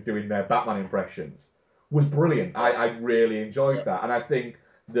Rogen doing their Batman impressions. Was brilliant. I really enjoyed that, and I think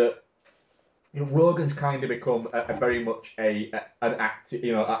that Rogen's kind of become a very much an act,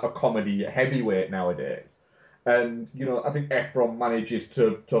 a comedy heavyweight nowadays, and I think Efron manages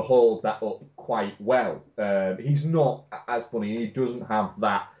to hold that up quite well. He's not as funny. He doesn't have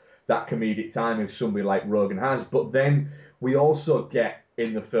that comedic time as somebody like Rogen has. But then we also get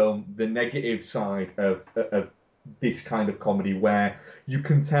in the film the negative side of this kind of comedy, where you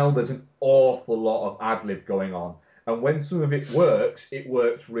can tell there's an awful lot of ad-lib going on, and when some of it works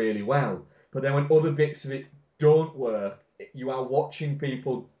really well. But then when other bits of it don't work, you are watching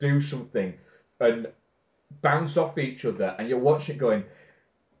people do something and bounce off each other, and you're watching it going,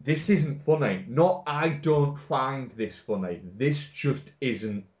 this isn't funny. Not, I don't find this funny. This just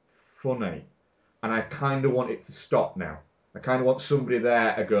isn't funny. And I kind of want it to stop now. I kind of want somebody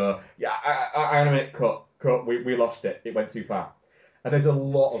there to go, yeah, I admit, cut, we lost it. It went too far. And there's a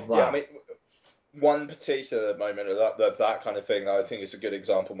lot of that. Yeah, I mean, one particular moment of that kind of thing that I think is a good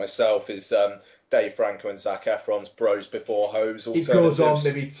example myself is Dave Franco and Zac Efron's Bros Before Hoes alternatives. It goes on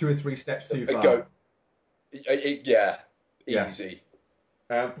maybe 2 or 3 steps too far. Easy.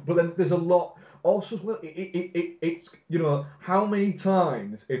 But then there's a lot. Also, as well, it's how many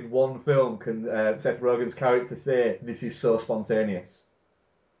times in one film can Seth Rogen's character say, "This is so spontaneous"?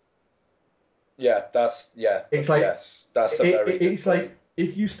 Yeah, that's It's like that's a very good it's point. like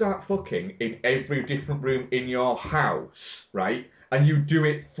if you start fucking in every different room in your house, right, and you do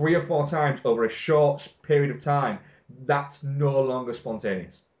it 3 or 4 times over a short period of time, that's no longer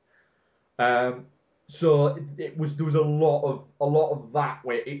spontaneous. So there was a lot of that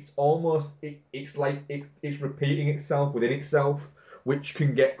where it's almost it's like it's repeating itself within itself, which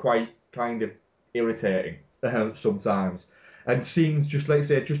can get quite kind of irritating sometimes. And scenes just like I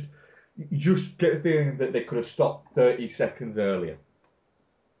say, you just get the feeling that they could have stopped 30 seconds earlier.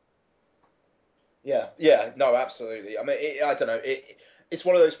 Yeah, no, absolutely. I mean, I don't know. It's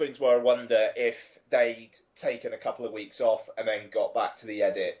one of those things where I wonder if they'd taken a couple of weeks off and then got back to the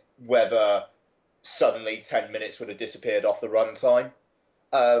edit, whether suddenly 10 minutes would have disappeared off the runtime.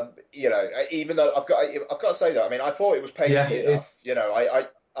 Even though I've got to say that, I mean, I thought it was pacey enough.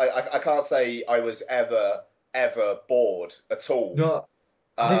 I can't say I was ever bored at all. No,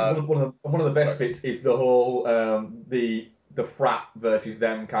 I think one of the best bits is the whole the frat versus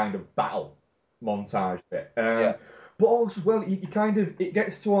them kind of battle montage bit. But also, well, you kind of, it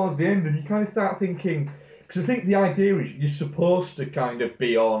gets towards the end and you kind of start thinking, Because I think the idea is you're supposed to kind of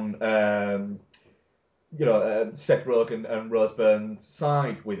be on, Seth Rogen and Rose Byrne's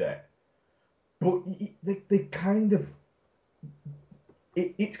side with it, but they kind of,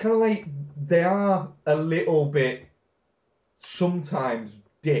 it's kind of like they are a little bit sometimes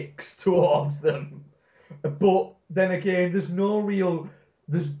dicks towards them, but then again, there's neither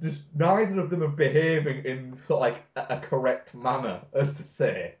of them are behaving in sort of like a correct manner, as to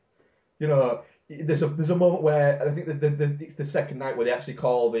say, There's a moment where I think it's the second night where they actually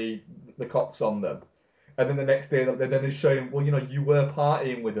call the cops on them, and then the next day they're just showing, well, you were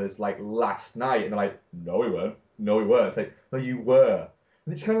partying with us like last night, and they're like, no we weren't. It's like, no, you were,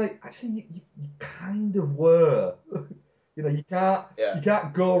 and it's kind of like, actually you kind of were. You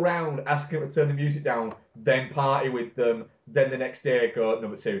can't go around asking them to turn the music down, then party with them, then the next day go, no,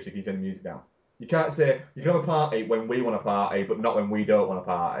 but seriously, can you turn the music down? You can't say you can have a party when we want to party, but not when we don't want to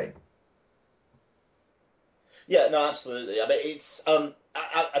party. Yeah, no, absolutely. I mean, it's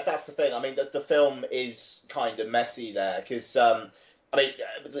that's the thing. I mean, the film is kind of messy there because, right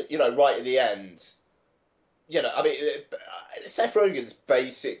at the end, Seth Rogen's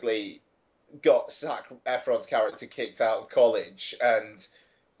basically got Zac Efron's character kicked out of college and,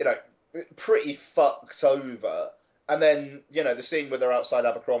 pretty fucked over. And then, the scene where they're outside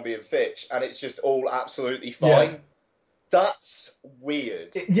Abercrombie and Fitch, and it's just all absolutely fine. Yeah. That's weird.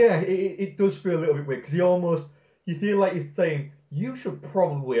 It does feel a little bit weird, because you feel like you're saying, you should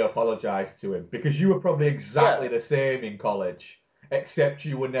probably apologise to him, because you were probably exactly the same in college, except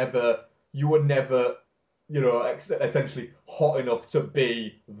you were never, essentially hot enough to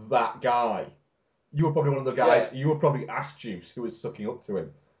be that guy. You were probably one of the guys, you were probably Ash Juice who was sucking up to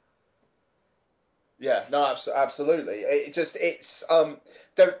him. Yeah, no, absolutely.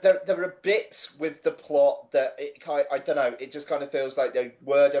 There are bits with the plot that I don't know. It just kind of feels like they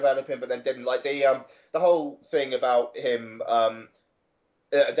were developing, but then didn't. Like the whole thing about him,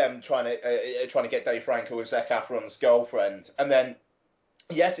 them trying to get Dave Franco with Zac Efron's girlfriend, and then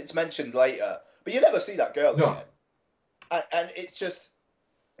yes, it's mentioned later, but you never see that girl again. And it's just,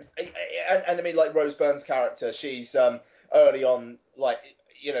 and I mean, like Rose Byrne's character, she's early on, like,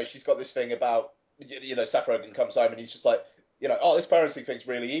 she's got this thing about. Seth Rogen comes home and he's just like, this parenting thing's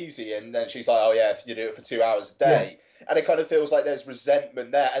really easy. And then she's like, oh yeah, if you do it for 2 hours a day. Yeah. And it kind of feels like there's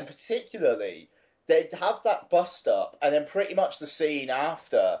resentment there. And particularly, they'd have that bust up and then pretty much the scene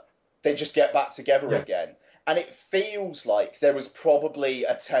after, they just get back together again. And it feels like there was probably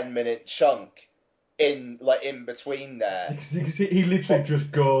a 10-minute chunk in between there. He literally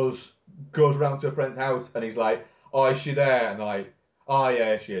just goes round to a friend's house and he's like, oh, is she there? And they're like, oh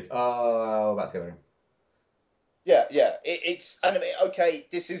yeah, she is. Oh, that's good. Yeah. Okay,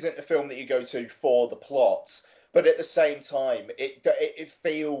 this isn't a film that you go to for the plot, but at the same time, it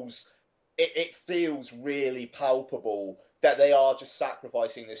feels really palpable that they are just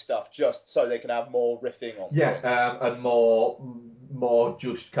sacrificing this stuff just so they can have more riffing on. Yeah, and more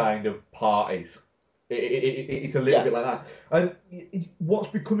just kind of parties. It's a little bit like that. And what's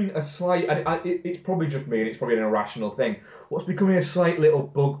becoming a slight, and it's probably just me, and it's probably an irrational thing, what's becoming a slight little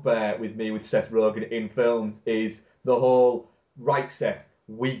bugbear with me with Seth Rogen in films is the whole, right, Seth,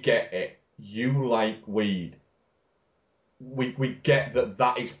 we get it. You like weed. We get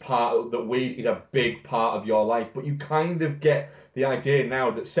that is that weed is a big part of your life, but you kind of get the idea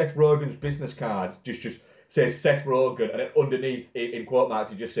now that Seth Rogen's business card just says Seth Rogen, and then underneath, in quote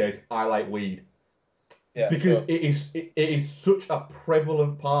marks, he just says, I like weed. Yeah, because it is such a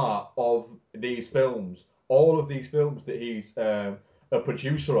prevalent part of these films, all of these films that he's a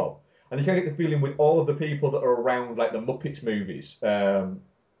producer of, and you kind of get the feeling with all of the people that are around, like the Muppets movies, that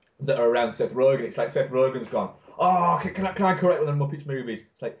are around Seth Rogen. It's like Seth Rogen's gone, oh, can I correct one of the Muppets movies?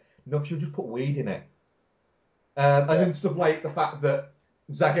 It's like, no, because you'll just put weed in it, and then stuff like the fact that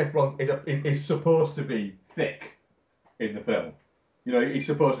Zac Efron is supposed to be thick in the film. He's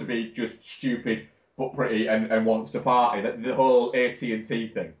supposed to be just stupid but pretty and wants to party. The whole AT&T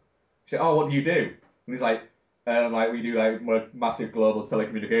thing. He said, oh, what do you do? And he's like, we do like massive global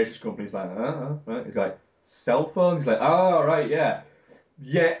telecommunications company. He's like, right. He's like, cell phones? He's like, oh, right, yeah.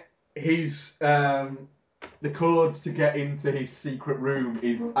 Yet his the code to get into his secret room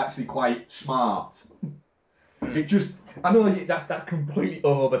is actually quite smart. It just, I know that's completely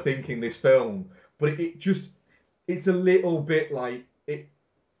overthinking this film, but it's a little bit like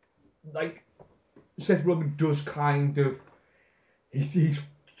Seth Rogen does kind of, he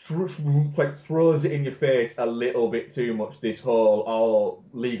throws it in your face a little bit too much, this whole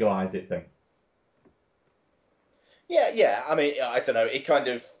legalise it thing. Yeah. I mean, I don't know. It kind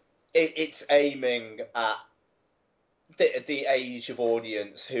of, it's aiming at the age of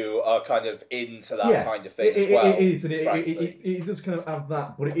audience who are kind of into that kind of thing as well. It is, and it does kind of have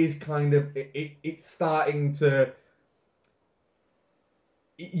that, but it is kind of it's starting to.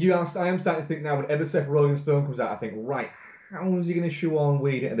 I am starting to think now, whenever Seth Rogen's film comes out, I think, right, how is he going to shoehorn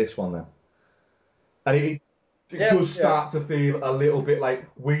weed into this one then? And it does start to feel a little bit like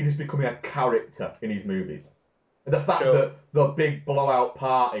weed is becoming a character in his movies. The fact that the big blowout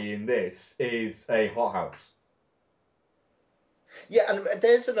party in this is a hothouse. Yeah, and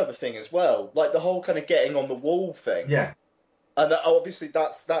there's another thing as well, like the whole kind of getting on the wall thing. Yeah. And obviously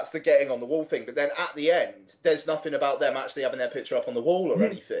that's the getting on the wall thing, but then at the end, there's nothing about them actually having their picture up on the wall or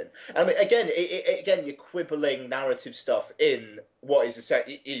anything. I mean, again, again, you're quibbling narrative stuff in what is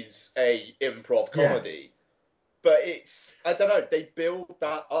a improv comedy. But it's, I don't know, they build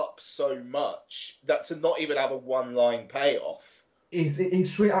that up so much that to not even have a one-line payoff. It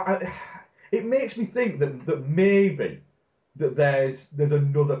makes me think that maybe that there's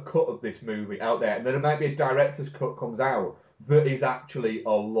another cut of this movie out there, and there might be a director's cut comes out that is actually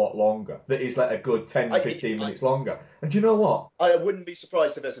a lot longer, that is like a good 10, 15 minutes longer. And do you know what? I wouldn't be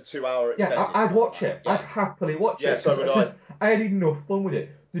surprised if there's a 2-hour extended. Yeah, I'd watch it. Yeah. I'd happily watch it. Yeah, so would I. I had enough fun with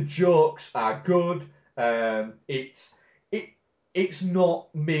it. The jokes are good. It's not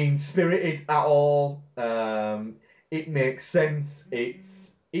mean-spirited at all. It makes sense. I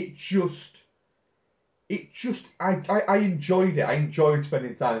enjoyed it. I enjoyed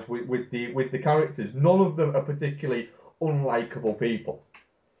spending time with the characters. None of them are particularly unlikable people.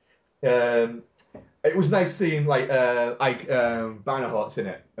 It was nice seeing like Ike Barinholtz in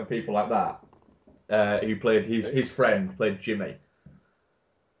it and people like that. Who played his friend played Jimmy.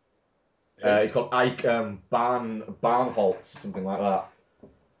 He's called Ike Barinholtz, something like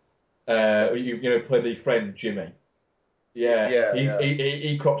that. You know, play the friend Jimmy. Yeah.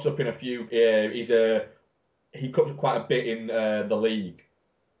 He crops up in a few. He crops up quite a bit in the League.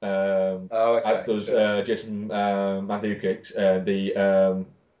 As does Jason Mantzoukas,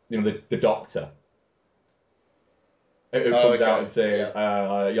 the doctor, who comes out and says,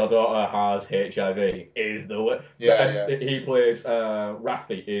 "Your daughter has HIV." Is the way? He plays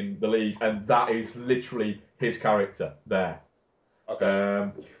Rafi in the League, and that is literally his character there.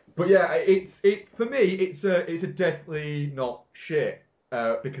 Okay. But yeah, for me, it's a definitely not shit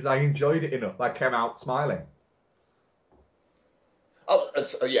because I enjoyed it enough. I came out smiling. Oh,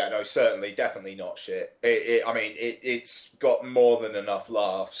 yeah, no, certainly, definitely not shit. It's got more than enough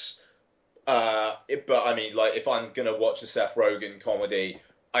laughs. But I mean, like, if I'm gonna watch a Seth Rogen comedy,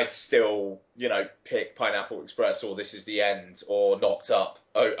 I'd still, pick Pineapple Express or This Is the End or Knocked Up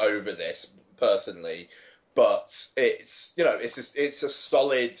over this personally. But it's a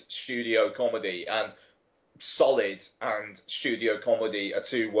solid studio comedy, and solid and studio comedy are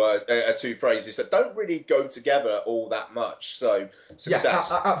two phrases that don't really go together all that much. So success.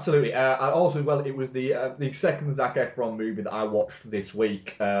 Yeah, absolutely. And also, it was the second Zac Efron movie that I watched this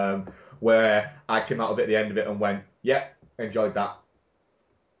week, where I came out of it at the end of it and went, yeah, enjoyed that.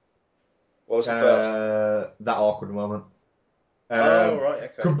 What was the first? That Awkward Moment. Right,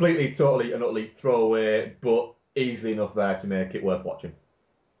 okay. Completely, totally, and utterly throwaway, but easily enough there to make it worth watching.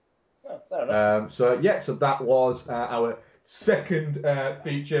 Oh, fair enough. So that was our second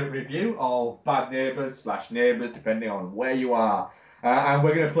feature review of Bad Neighbours / Neighbours, depending on where you are. And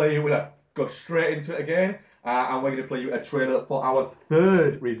we're going to play you go straight into it again, and we're going to play you a trailer for our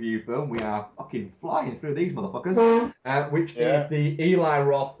third review film. We are fucking flying through these motherfuckers, which is the Eli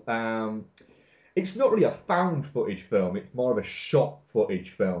Roth. It's not really a found footage film, it's more of a shot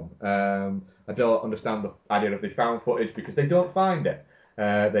footage film. I don't understand the idea of the found footage because they don't find it.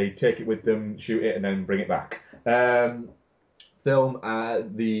 They take it with them, shoot it, and then bring it back. Film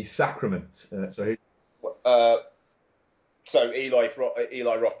The Sacrament. So Eli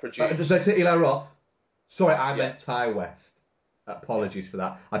Roth produced. Did I say Eli Roth? Sorry, I meant Ty West. Apologies for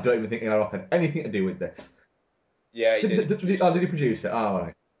that. I don't even think Eli Roth had anything to do with this. Yeah, he did. Did he produce it? Oh, all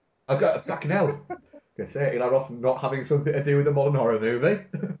right. I've got a fucking hell. Gonna say Eli Roth not having something to do with a modern horror movie.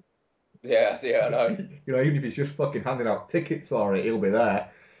 Yeah, I know. Even if he's just fucking handing out tickets for it, he'll be there.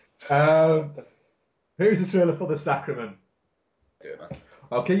 Here's the trailer for The Sacrament. Yeah, man.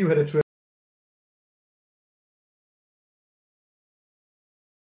 Okay, you had a trailer.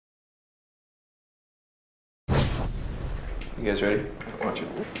 You guys ready? Watch it.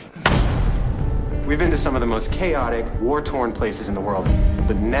 We've been to some of the most chaotic, war-torn places in the world,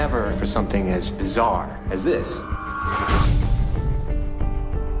 but never for something as bizarre as this.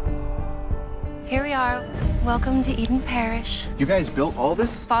 Here we are. Welcome to Eden Parish. You guys built all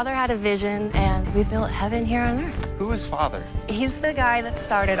this? Father had a vision, and we built heaven here on earth. Who is Father? He's the guy that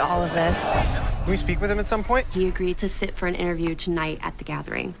started all of this. Can we speak with him at some point? He agreed to sit for an interview tonight at the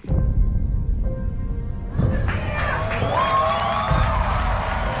gathering.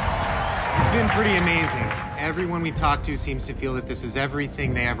 It's been pretty amazing. Everyone we've talked to seems to feel that this is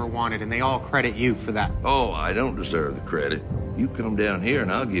everything they ever wanted, and they all credit you for that. Oh, I don't deserve the credit. You come down here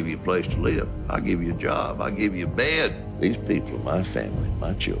and I'll give you a place to live. I'll give you a job. I'll give you a bed. These people are my family,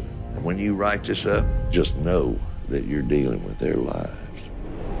 my children. And when you write this up, just know that you're dealing with their lives.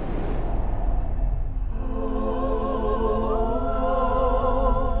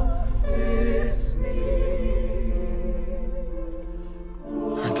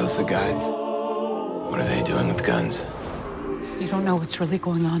 Aren't those the guides? What are they doing with guns? You don't know what's really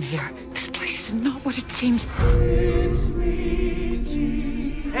going on here. This place is not what it seems.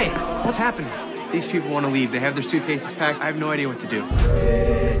 Hey, what's happening? These people want to leave. They have their suitcases packed. I have no idea what to do.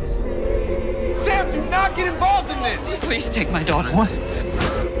 Sam, do not get involved in this! Please take my daughter. What?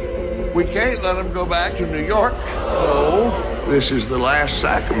 We can't let them go back to New York. No, this is the last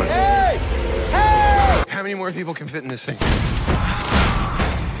sacrament. Hey! Hey! How many more people can fit in this thing?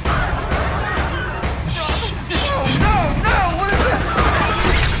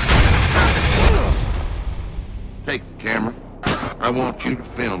 Take the camera. I want you to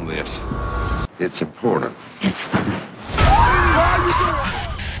film this. It's important. It's fine.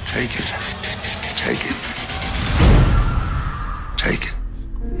 Take it. Take it. Take it.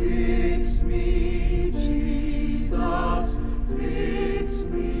 Fix me, Jesus, fix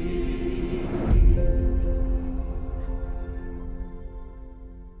me.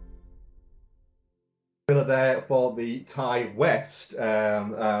 There for the Ty West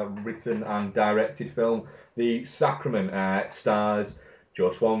written and directed film, The Sacrament. Stars Joe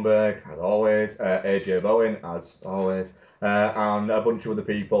Swanberg, as always, AJ Bowen, as always, and a bunch of other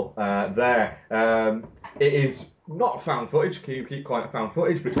people there. It is not found footage, keep quiet found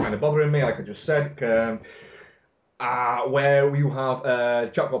footage, but it's kind of bothering me, like I just said. Where you have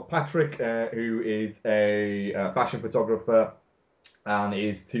a chap called Patrick, who is a fashion photographer, and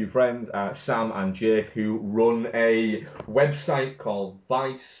his two friends, Sam and Jake, who run a website called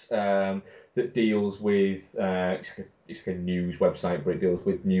Vice that deals with, it's a news website, but it deals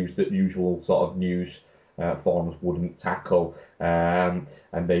with news that usual sort of news forums wouldn't tackle. And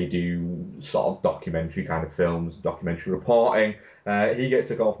they do sort of documentary kind of films, documentary reporting. He gets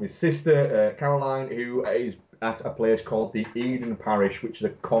a call from his sister, Caroline, who is at a place called the Eden Parish, which is a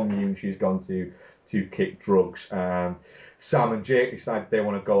commune she's gone to kick drugs. Sam and Jake decide they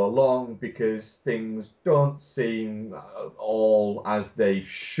want to go along because things don't seem all as they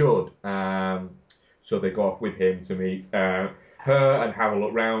should. So they go off with him to meet her and have a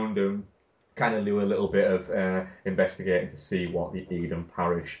look round and kind of do a little bit of investigating to see what the Eden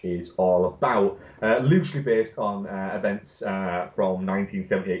Parish is all about. Loosely based on events from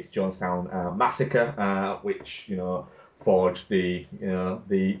 1978's Jonestown Massacre, which forged the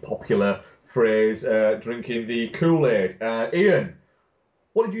popular phrase drinking the Kool-Aid. Ian,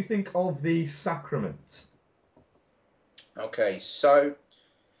 what did you think of The Sacrament? Okay, so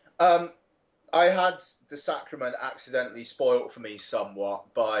I had The Sacrament accidentally spoilt for me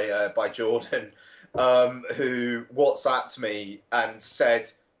somewhat by Jordan, who WhatsApped me and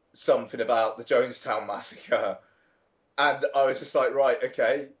said something about the Jonestown Massacre, and I was just like, right,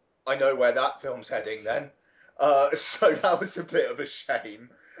 okay, I know where that film's heading then. So that was a bit of a shame.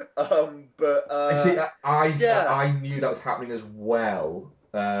 But I knew that was happening as well,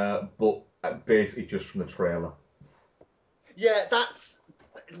 but basically just from the trailer. Yeah,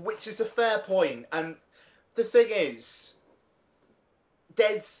 which is a fair point. And the thing is,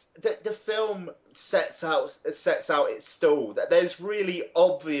 the film sets out its stall that there's really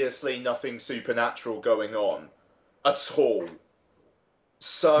obviously nothing supernatural going on at all.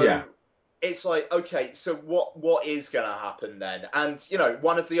 So. Yeah. It's like, okay, so what is going to happen then? And,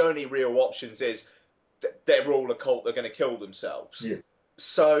 one of the only real options is they're all a cult, they're going to kill themselves. Yeah.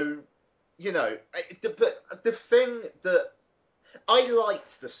 So, but the thing that I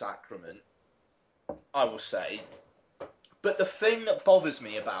liked The Sacrament, I will say, but the thing that bothers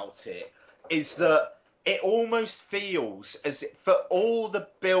me about it is that it almost feels as if for all the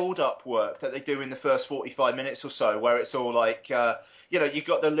build-up work that they do in the first 45 minutes or so, where it's all like, you've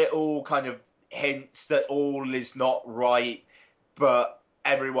got the little kind of hints that all is not right, but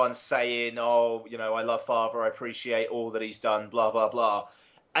everyone's saying, oh, I love Father, I appreciate all that he's done, blah, blah, blah.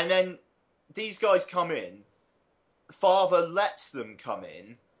 And then these guys come in, Father lets them come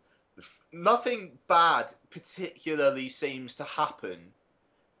in, nothing bad particularly seems to happen,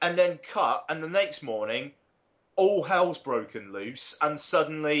 and then cut, and the next morning, all hell's broken loose, and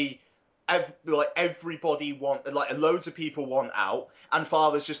suddenly everybody loads of people want out, and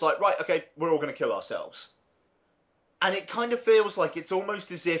father's just like, right, okay, we're all going to kill ourselves. And it kind of feels like it's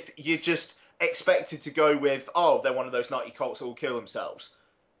almost as if you're just expected to go with, oh, they're one of those nutty cults that will kill themselves.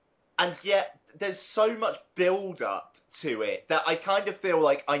 And yet there's so much build-up to it that I kind of feel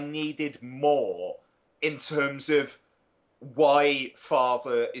like I needed more in terms of why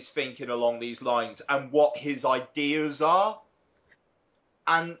father is thinking along these lines and what his ideas are.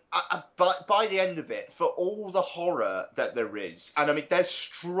 And but by the end of it, for all the horror that there is, and I mean, there's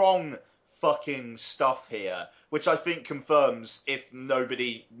strong fucking stuff here, which I think confirms, if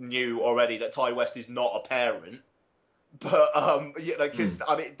nobody knew already, that Ty West is not a parent. But because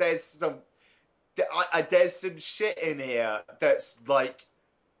I mean, there's some shit in here that's like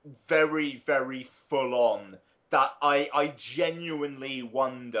very, very full on. That I genuinely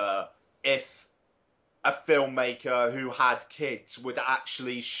wonder if a filmmaker who had kids would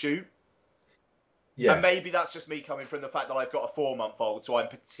actually shoot. Yeah. And maybe that's just me coming from the fact that I've got a 4-month-old, so I'm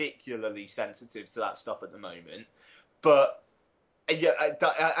particularly sensitive to that stuff at the moment. But yeah,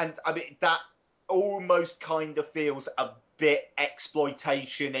 and I mean, that almost kind of feels a bit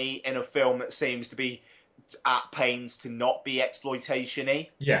exploitation-y in a film that seems to be at pains to not be exploitation-y.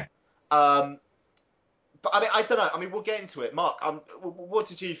 Yeah. But I mean, I don't know. I mean, we'll get into it. Mark, what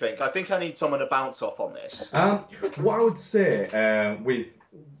did you think? I think I need someone to bounce off on this. What I would say with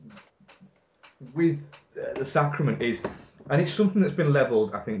The Sacrament is, and it's something that's been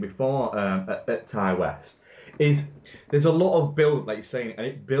levelled, I think, before at Ty West, is there's a lot of build, like you're saying, and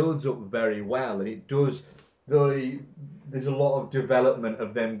it builds up very well, and it does. There's a lot of development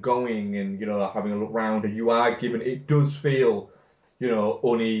of them going and, you know, having a look round, and you are given. It does feel, you know,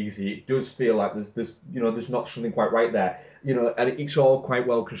 uneasy. It does feel like there's you know, there's not something quite right there, you know, and it's all quite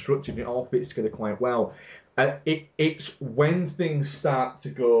well constructed. It all fits together quite well. It's when things start to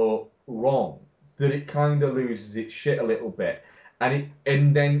go wrong that it kind of loses its shit a little bit, and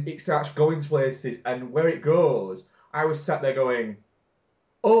then it starts going places, and where it goes, I was sat there going,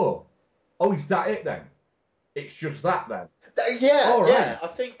 oh, is that it then? It's just that then. Yeah, right. Yeah. I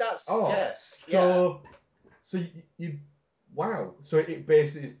think that's yes. So you wow. So it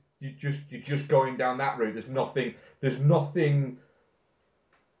basically is, you're just going down that route. There's nothing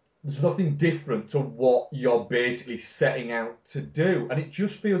different to what you're basically setting out to do, and it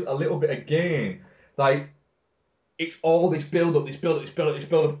just feels a little bit again like it's all this build up,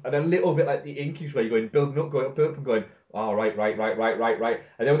 and a little bit like the Inkies where you're going building up, and going, oh, right, and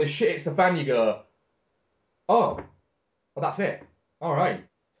then when the shit hits the fan, you go, oh, well, that's it, all right.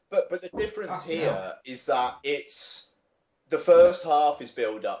 But the difference here is that it's the first half is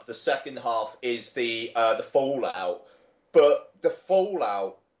build up, the second half is the fallout, but the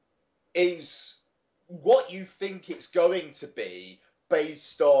fallout is what you think it's going to be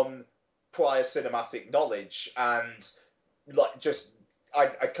based on prior cinematic knowledge and like just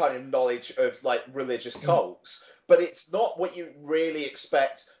a kind of knowledge of like religious cults, but it's not what you really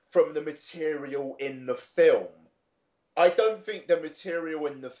expect from the material in the film. I don't think the material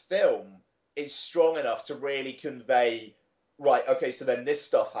in the film is strong enough to really convey, right, okay, so then this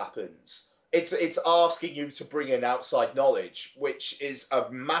stuff happens. It's asking you to bring in outside knowledge, which is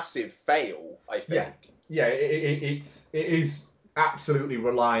a massive fail, I think. Yeah, it is absolutely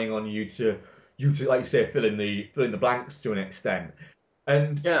relying on you to like you say, fill in the blanks to an extent.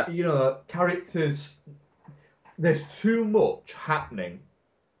 And you know, characters, there's too much happening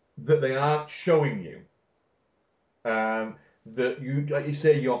that they aren't showing you. That you, like you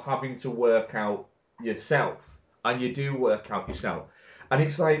say, you're having to work out yourself, and you do work out yourself. And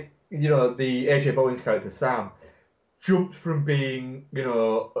it's like, you know, the AJ Bowen's character Sam jumped from being, you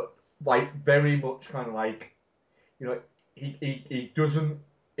know, like very much kind of like, you know, he doesn't,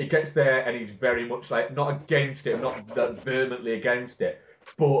 he gets there and he's very much like not against it, not vehemently against it,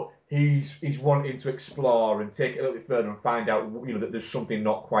 but he's wanting to explore and take it a little bit further and find out, you know, that there's something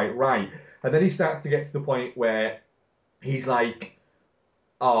not quite right. And then he starts to get to the point where he's like,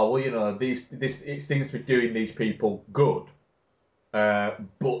 oh, well, you know, it seems to be doing these people good,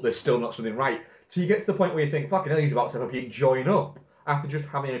 but there's still not something right. So you get to the point where you think, fucking hell, he's about to have a join up after just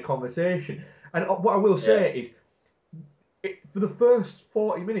having a conversation. And what I will say is, for the first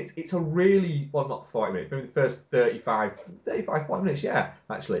 40 minutes, it's a really, well, not 40 minutes, maybe the first 40 minutes, yeah,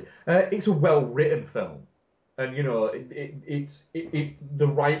 actually. It's a well-written film. And, you know, the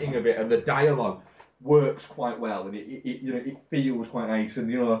writing of it and the dialogue works quite well, and it feels quite nice.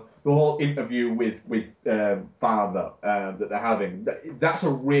 And, you know, the whole interview with Father that they're having, that's a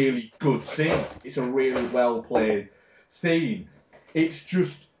really good scene. It's a really well-played scene. It's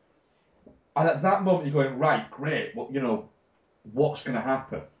just, and at that moment you're going, right, great, well, you know, what's going to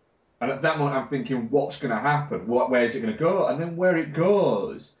happen? And at that moment, I'm thinking, what's going to happen? Where's it going to go? And then where it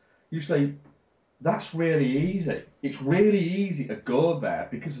goes, you say, that's really easy. It's really easy to go there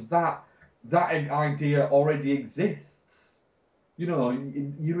because that idea already exists. You know,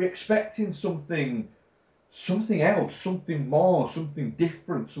 you're expecting something else, something more, something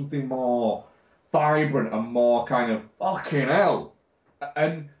different, something more vibrant and more kind of fucking hell.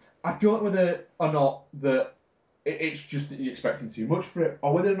 And I don't know whether or not that it's just that you're expecting too much for it,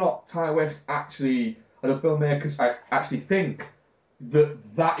 or whether or not Ty West actually, and the filmmakers actually think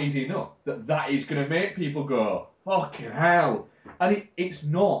that is enough, that is going to make people go, fucking hell. And it's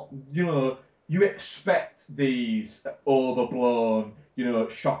not, you know, you expect these overblown, you know,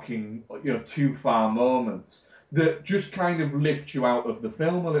 shocking, you know, too far moments that just kind of lift you out of the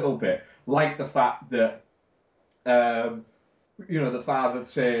film a little bit. Like the fact that, you know, the father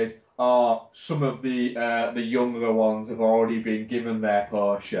says, oh, some of the younger ones have already been given their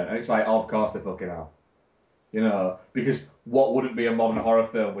portion. And it's like, oh, of course they fucking have. You know, because what wouldn't be a modern horror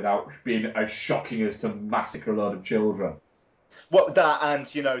film without being as shocking as to massacre a load of children? Well, that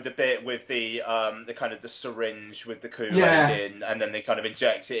and, you know, the bit with the kind of the syringe with the Kool-Aid in, and then they kind of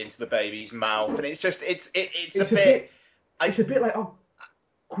inject it into the baby's mouth, and it's just it's a bit. It's a bit like, oh,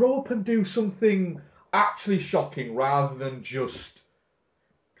 grow up and do something actually shocking rather than just,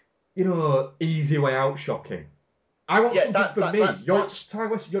 you know, easy way out shocking. I want something for me. Ty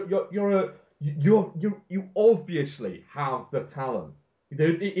West, you obviously have the talent.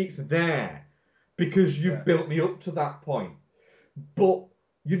 It's there because you've built me up to that point. But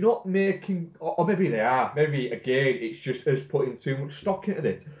you're not making, or maybe they are. Maybe again, it's just us putting too much stock into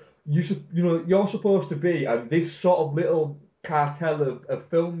it. You know, you're supposed to be, and this sort of little cartel of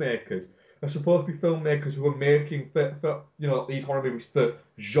filmmakers are supposed to be filmmakers who are making for you know, these horror movies for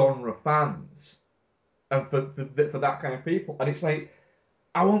genre fans and for that kind of people. And it's like,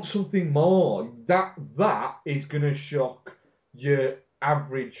 I want something more. That is gonna shock your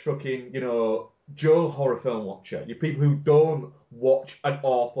average fucking, you know, Joe horror film watcher. Your people who don't watch an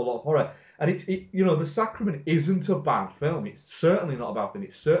awful lot of horror. And it you know, The Sacrament isn't a bad film. It's certainly not a bad film.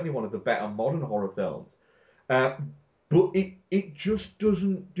 It's certainly one of the better modern horror films. But it just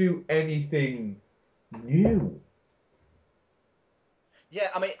doesn't do anything new. Yeah,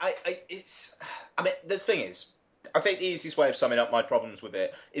 I mean, the thing is, I think the easiest way of summing up my problems with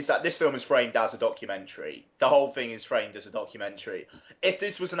it is that this film is framed as a documentary. The whole thing is framed as a documentary. If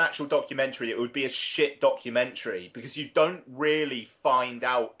this was an actual documentary, it would be a shit documentary because you don't really find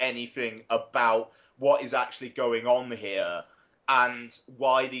out anything about what is actually going on here and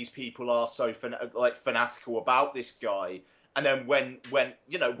why these people are so fanatical about this guy. And then when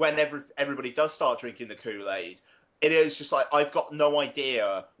everybody does start drinking the Kool-Aid, it is just like, I've got no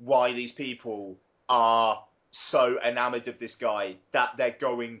idea why these people are so enamored of this guy that they're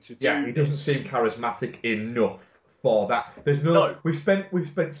going to do. Yeah, he doesn't seem charismatic enough for that. There's no. We've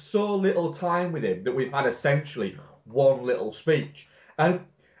spent so little time with him that we've had essentially one little speech, and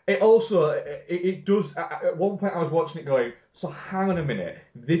it also it does. At one point, I was watching it going, so hang on a minute,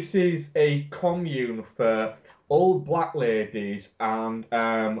 this is a commune for old black ladies and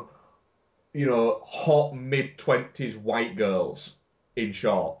you know, hot mid-20s white girls in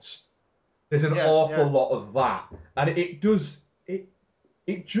shorts. There's an awful lot of that, and it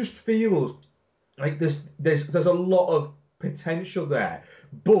just feels like there's a lot of potential there,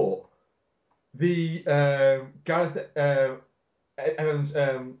 but the Gareth Evans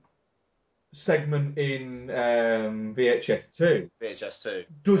segment in VHS 2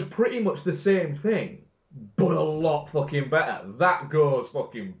 does pretty much the same thing, but a lot fucking better. That goes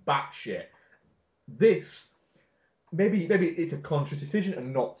fucking batshit. This maybe it's a conscious decision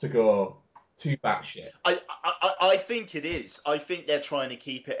and not to go too batshit. I think it is. I think they're trying to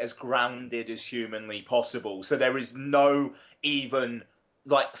keep it as grounded as humanly possible, so there is no even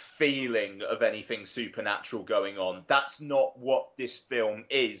like feeling of anything supernatural going on. That's not what this film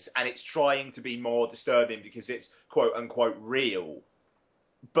is, and it's trying to be more disturbing because it's quote unquote real.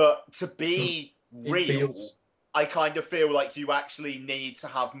 But to be real, I kind of feel like you actually need to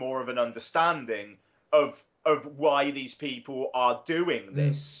have more of an understanding of why these people are doing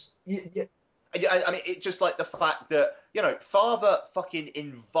this. Yeah. I mean, it's just like the fact that, you know, Father fucking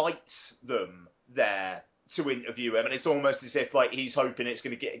invites them there to interview him, and it's almost as if like he's hoping it's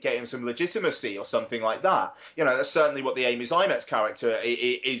going to get him some legitimacy or something like that. You know, that's certainly what the Amy Zimet's character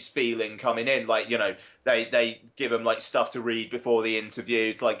is feeling coming in. Like, you know, they give him like stuff to read before the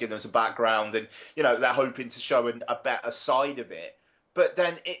interview, to like give them some background, and you know, they're hoping to show a better side of it. But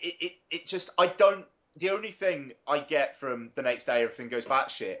then it just, I don't. The only thing I get from The Next Day Everything Goes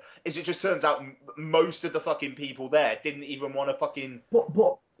Batshit is it just turns out most of the fucking people there didn't even want to fucking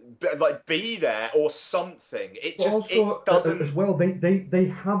like be there or something. It But just also, it doesn't. as well.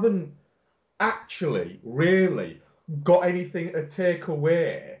 They haven't actually really got anything to take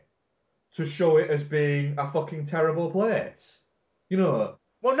away to show it as being a fucking terrible place. You know.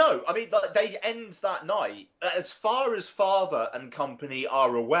 Well, no, I mean like, they end that night. As far as Father and company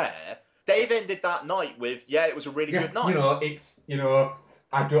are aware, they've ended that night with it was a really good night.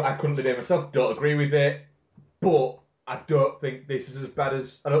 I couldn't live it myself. Don't agree with it, but I don't think this is as bad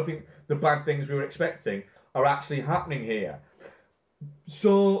as. I don't think the bad things we were expecting are actually happening here.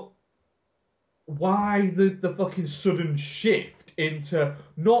 So why the fucking sudden shift into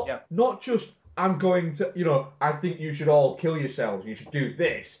not just I'm going to, I think you should all kill yourselves, you should do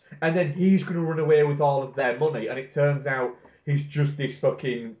this, and then he's going to run away with all of their money, and it turns out he's just this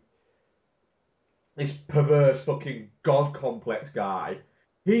perverse fucking god complex guy.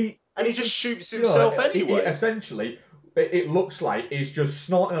 He just shoots himself anyway. Essentially, it looks like he's just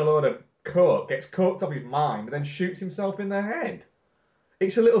snorting a load of coke, gets coked off his mind, and then shoots himself in the head.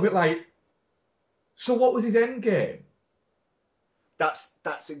 It's a little bit like, so what was his end game?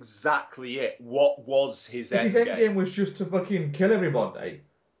 That's exactly it. What was his end game? If his end game was just to fucking kill everybody,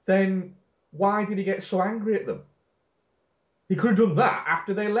 then why did he get so angry at them? He could have done that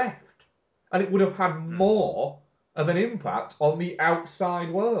after they left, and it would have had more of an impact on the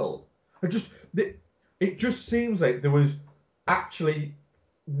outside world. It just seems like there was actually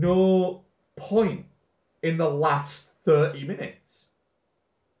no point in the last 30 minutes.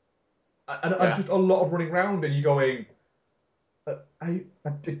 And just a lot of running around, and you're going, I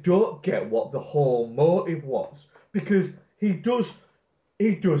don't get what the whole motive was, because he does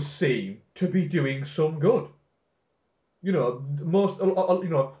seem to be doing some good. A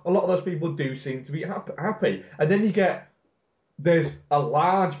lot of those people do seem to be happy, and then there's a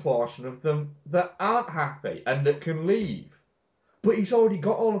large portion of them that aren't happy and that can leave. But he's already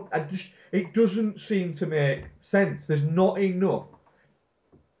got all of. It doesn't seem to make sense. There's not enough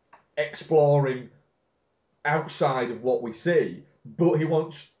exploring outside of what we see, but he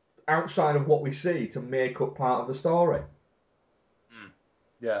wants outside of what we see to make up part of the story.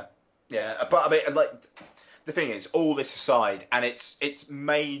 Yeah. But I mean, like, the thing is, all this aside, and it's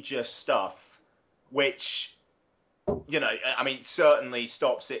major stuff, which, I mean, certainly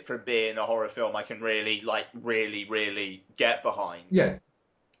stops it from being a horror film I can really get behind. Yeah.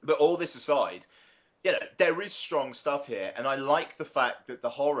 But all this aside, there is strong stuff here, and I like the fact that the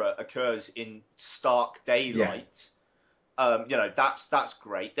horror occurs in stark daylight. Yeah. That's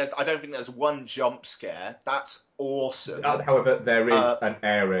great. I don't think there's one jump scare. That's awesome. However, there is an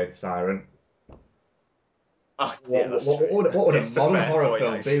air raid siren. Oh, yeah, what would a modern horror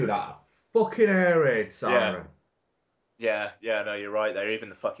film be without a fucking air raid siren? Yeah, no, you're right there. Even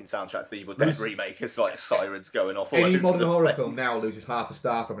the fucking soundtrack to the Evil Dead remake is like sirens going off all Any over modern the horror place. film now loses half a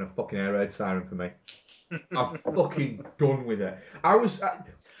star for having a fucking air raid siren for me. I'm fucking done with it.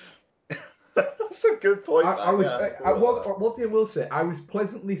 That's a good point. One thing I will say, I was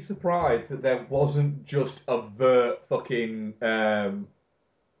pleasantly surprised that there wasn't just overt fucking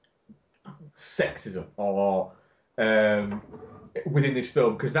sexism or within this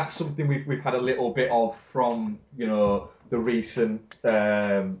film, because that's something we've had a little bit of from the recent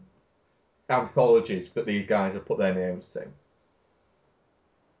anthologies that these guys have put their names to.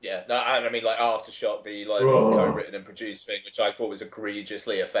 Yeah, no, and I mean, like, Aftershock, the co-written and produced thing, which I thought was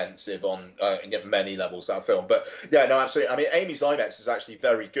egregiously offensive on many levels, that film. But yeah, no, absolutely. I mean, Amy Zymetz is actually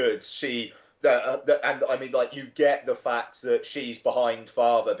very good. She and I mean, like, you get the fact that she's behind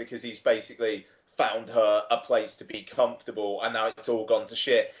Father because he's basically found her a place to be comfortable, and now it's all gone to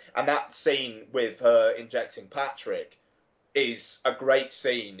shit. And that scene with her injecting Patrick is a great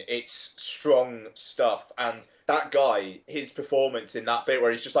scene. It's strong stuff, and that guy, his performance in that bit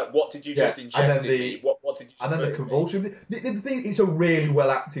where he's just like, "What did you just inject in me? What did you?" And then the convulsion. The thing, it's a really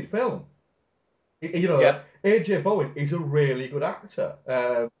well acted film. AJ Bowen is a really good actor.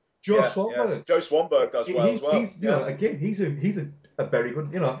 Joe Swanberg. Yeah. Joe Swanberg does well as well. Again, he's a very good.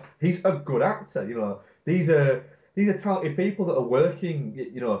 He's a good actor. These are talented people that are working,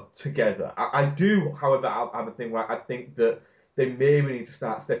 together. I do, however, have a thing where I think that they maybe need to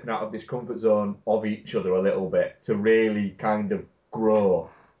start stepping out of this comfort zone of each other a little bit to really kind of grow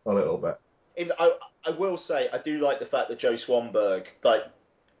a little bit. I will say, I do like the fact that Joe Swanberg,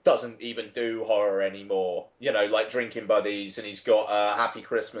 doesn't even do horror anymore. Like Drinking Buddies, and he's got Happy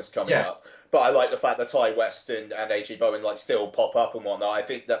Christmas coming up. But I like the fact that Ty West and A.G. Bowen still pop up and whatnot. I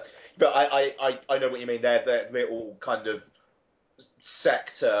think that, but I know what you mean. They're that little kind of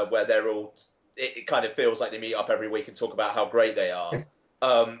sector where they're all. It kind of feels like they meet up every week and talk about how great they are.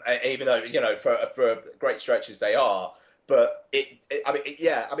 Even though for great stretches they are. But the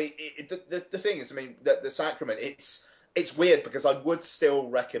thing is, I mean, the Sacrament, it's weird because I would still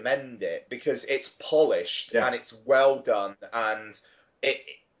recommend it because it's polished and it's well done, and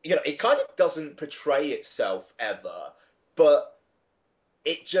it kind of doesn't portray itself ever, but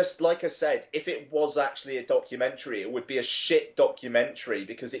it just, like I said, if it was actually a documentary, it would be a shit documentary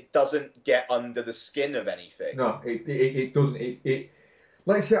because it doesn't get under the skin of anything. No, it doesn't.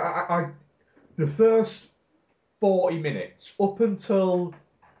 Like I said, I the first 40 minutes up until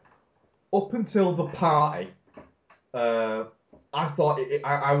the party, I thought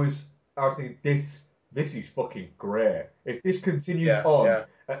I was thinking this is fucking great. If this continues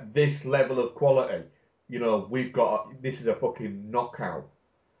at this level of quality, this is a fucking knockout.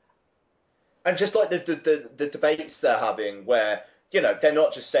 And just like the debates they're having, where they're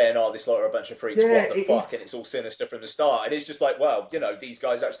not just saying, "Oh, this lot are a bunch of freaks, what the fuck," and it's all sinister from the start. And it's just like, well, these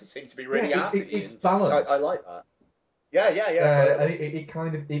guys actually seem to be really happy. It's balanced. I like that. Yeah. And it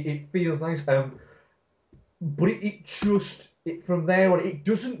kind of it feels nice. But it just from there on, it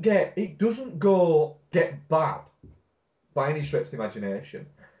doesn't get bad by any stretch of the imagination.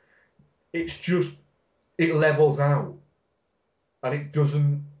 It's just it levels out, and it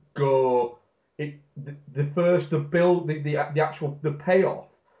doesn't go. The payoff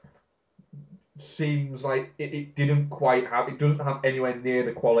seems like it didn't quite have. It doesn't have anywhere near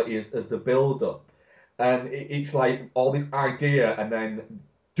the quality as the build up, and it's like all this idea, and then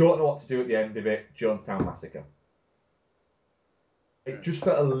don't know what to do at the end of it. Jonestown Massacre. It just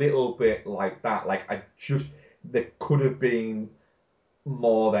felt a little bit like that. Like there could have been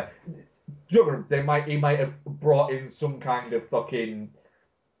more there. He might have brought in some kind of fucking,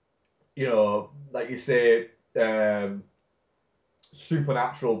 like you say,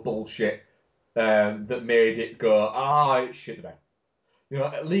 supernatural bullshit that made it go, it should have been.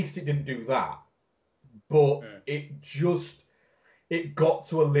 At least it didn't do that. But it got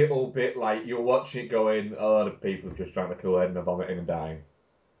to a little bit like you're watching it going, the people are just trying to kill Edna, vomiting and dying.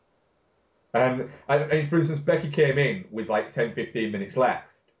 And for instance, Becky came in with like 10-15 minutes left,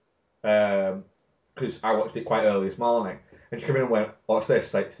 because I watched it quite early this morning, and she came in and went, "Watch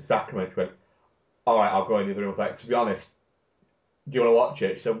this, like, it's the Sacrament." She went, "All right, I'll go in the other room." Like, to be honest, do you want to watch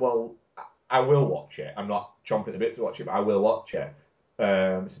it? She said, "Well, I will watch it. I'm not chomping at the bit to watch it, but I will watch it."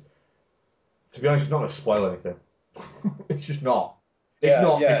 To be honest, it's not going to spoil anything. It's just not. It's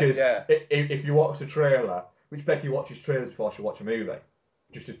not because if you watch the trailer, which Becky watches trailers before she'll watch a movie,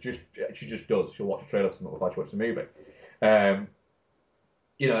 she just does. She'll watch a trailer before she watches a movie.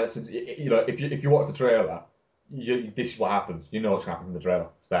 If you watch the trailer, this is what happens. You know what's going to happen in the trailer.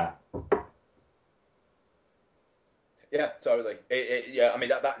 It's there. Yeah, totally. I mean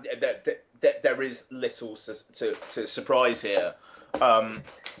that there is little to surprise here,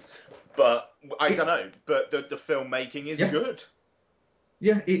 but I don't know. But the filmmaking is good.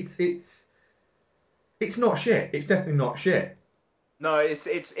 Yeah, it's not shit. It's definitely not shit. No,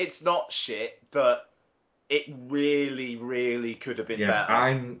 it's not shit, but it really, really could have been better.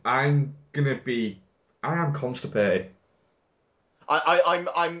 I'm constipated.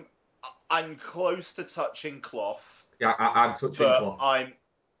 I'm close to touching cloth. Yeah, I'm touching cloth.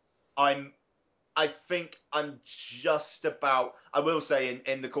 I think I'm just about. I will say,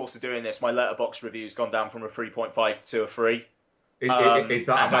 in the course of doing this, my Letterboxd review's gone down from a 3.5 to a 3. Is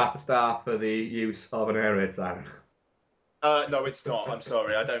that half a star for the use of an air raid siren? No, it's not. I'm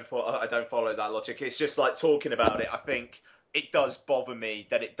sorry. I don't follow that logic. It's just like talking about it. I think it does bother me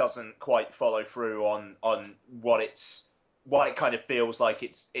that it doesn't quite follow through on what it kind of feels like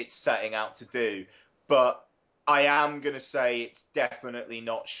it's setting out to do. But I am gonna say it's definitely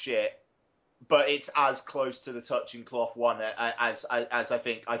not shit. But it's as close to the touching cloth one as I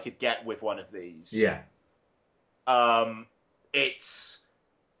think I could get with one of these. Yeah. It's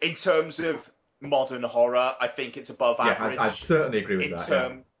in terms of modern horror, I think it's above average. I certainly agree with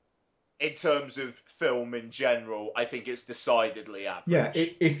that. In terms of film in general, I think it's decidedly average. Yeah,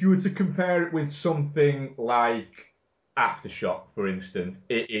 if you were to compare it with something like Aftershock, for instance,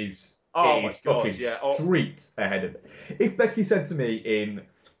 it is fucking streets ahead of it. If Becky said to me in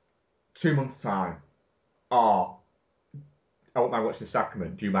 2 months' time, I won't mind watching The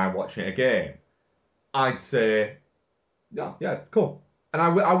Sacrament, do you mind watching it again? I'd say, yeah, cool. And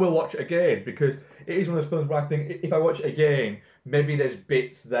I will watch it again, because it is one of those films where I think if I watch it again, maybe there's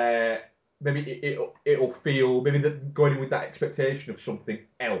bits there, maybe it'll feel, maybe going in with that expectation of something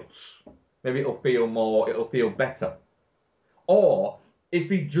else, maybe it'll feel better. Or if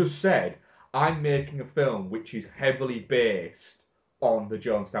he just said, I'm making a film which is heavily based on the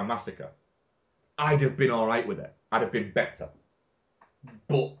Jonestown Massacre, I'd have been alright with it. I'd have been better.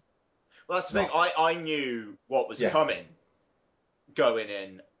 But Well, that's the thing. I knew what was coming going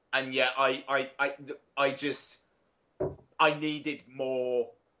in, and yet I needed more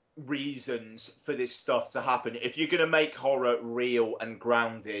reasons for this stuff to happen. If you're going to make horror real and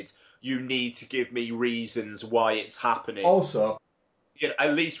grounded, you need to give me reasons why it's happening. Also, you know,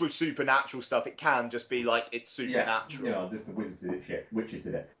 at least with supernatural stuff, it can just be like it's supernatural. You know, just the wizards did it. Shit, witches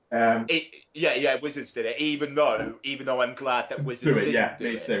did it. Wizards did it. Even though I'm glad that wizards didn't do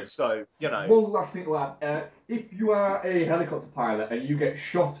it. Too. So One last thing, lad. If you are a helicopter pilot and you get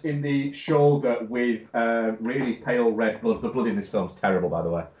shot in the shoulder with really pale red blood, the blood in this film's terrible, by the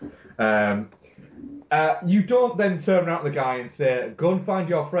way. You don't then turn around to the guy and say, "Go and find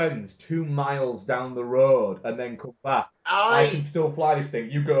your friends 2 miles down the road and then come back. I can still fly this thing."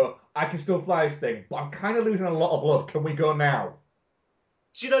 You go, "I can still fly this thing, but I'm kind of losing a lot of blood. Can we go now?"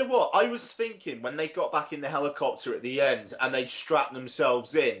 Do you know what? I was thinking when they got back in the helicopter at the end and they strapped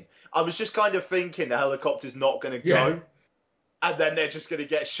themselves in, I was just kind of thinking the helicopter's not going to go. And then they're just going to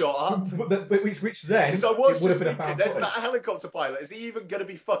get shot up. Which then, because I was it would just have been a thinking, found there's footage. that helicopter pilot. Is he even going to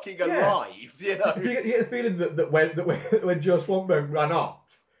be fucking alive? You know? Do you get the feeling that when Joe Swanberg ran off,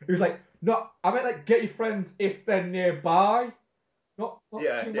 he was like, "No, I meant like get your friends if they're nearby." Not too well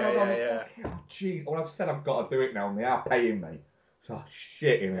down the fucking- Oh, jeez. Well, I've said I've got to do it now, and they are paying me. So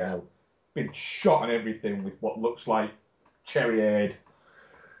shit, you know, been shot and everything with what looks like cherry aid.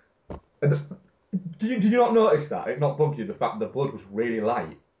 And did you not notice that? It not bug you the fact the blood was really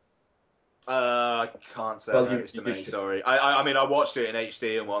light? I can't say I noticed to me. Sorry. I mean, I watched it in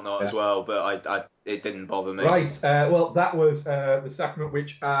HD and whatnot as well, but it didn't bother me. Right. Well, that was the sacrament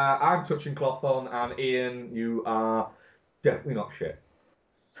which I'm touching cloth on, and Ian, you are definitely not shit.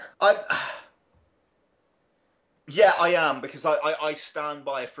 Yeah, I am, because I stand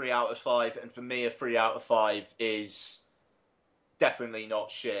by a 3 out of 5, and for me, a 3 out of 5 is definitely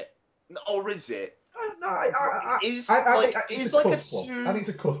not shit. Or is it? Is like a 2. I think it's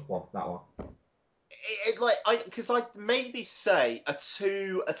a cusp one, that one. Because I'd maybe say a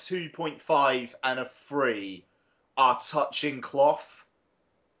 2, a 2.5, and a 3 are touching cloth.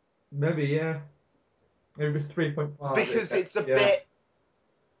 Maybe, yeah. Maybe it's 3.5. Because it's a bit.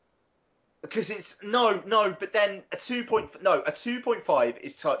 Because it's but then a 2.5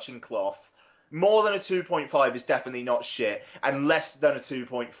 is touching cloth. More than a 2.5 is definitely not shit, and less than a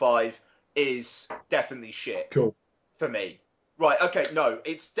 2.5 is definitely shit. Cool. For me. Right, okay, no,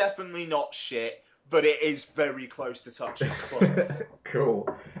 it's definitely not shit, but it is very close to touching cloth. Cool.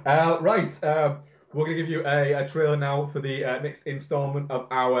 Right, we're going to give you a trailer now for the next instalment of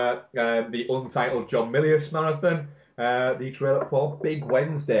our the untitled John Milius marathon. The trailer for Big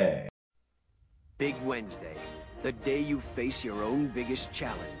Wednesday. Big Wednesday, the day you face your own biggest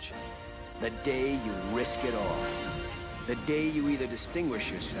challenge. The day you risk it all. The day you either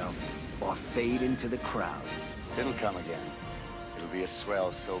distinguish yourself or fade into the crowd. It'll come again. It'll be a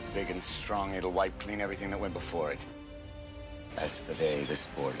swell so big and strong it'll wipe clean everything that went before it. That's the day this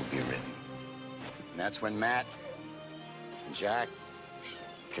sport will be written. And that's when Matt, and Jack,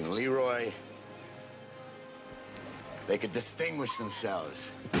 and Leroy, they could distinguish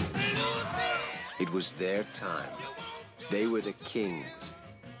themselves. It was their time. They were the kings.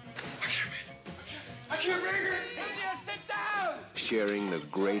 I can't make it! Sit down! Sharing the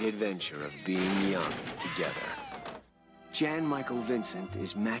great adventure of being young together. Jan Michael Vincent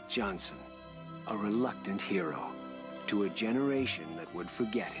is Matt Johnson, a reluctant hero to a generation that would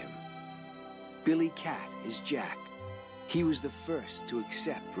forget him. Billy Cat is Jack. He was the first to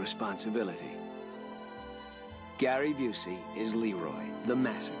accept responsibility. Gary Busey is Leroy, the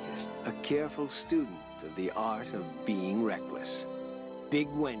masochist, a careful student of the art of being reckless. Big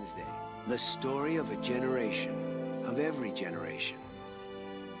Wednesday, the story of a generation, of every generation.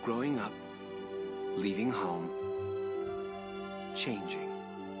 Growing up, leaving home, changing.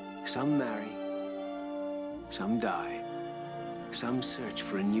 Some marry, some die, some search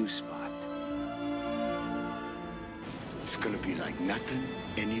for a new spot. It's gonna be like nothing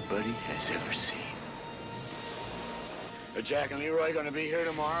anybody has ever seen. Are Jack and Leroy gonna be here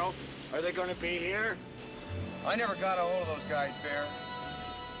tomorrow? Are they gonna be here? I never got a hold of those guys, Bear.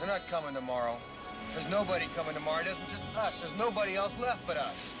 They're not coming tomorrow. There's nobody coming tomorrow. It isn't just us. There's nobody else left but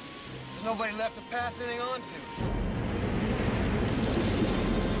us. There's nobody left to pass anything on to.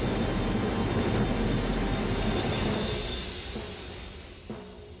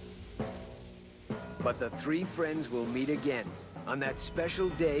 But the three friends will meet again on that special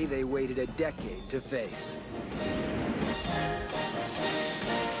day they waited a decade to face.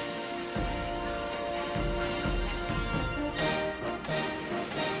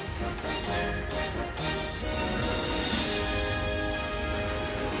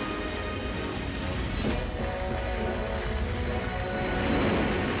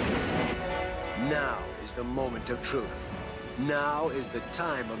 Now is the moment of truth. Now is the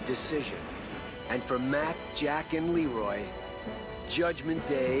time of decision. And for Matt, Jack, and Leroy, Judgment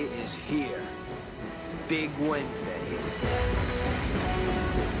Day is here. Big Wednesday.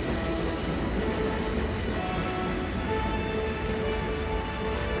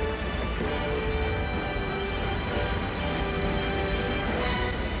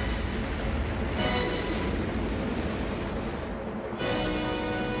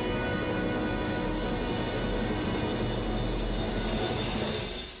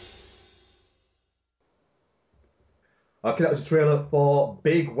 Okay, that was a trailer for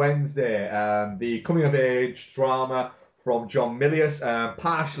Big Wednesday, the coming-of-age drama from John Milius,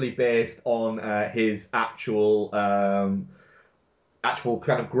 partially based on his actual kind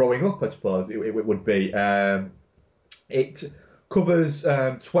of growing up, I suppose it would be. It covers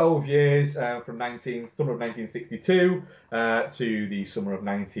 12 years from summer of 1962 to the summer of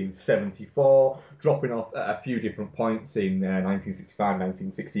 1974, dropping off at a few different points in 1965,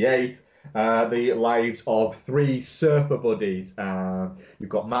 1968. The lives of three surfer buddies. You've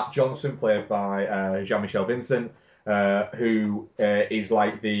got Matt Johnson, played by Jean-Michel Vincent, who is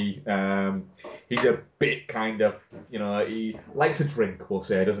like he's a bit kind of, he likes a drink, we'll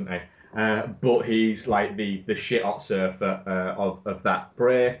say, doesn't he? But he's like the shit-hot surfer of that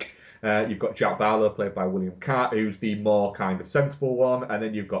break. You've got Jack Barlow, played by William Catt, who's the more kind of sensible one, and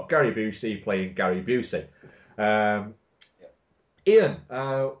then you've got Gary Busey playing Gary Busey. Ian,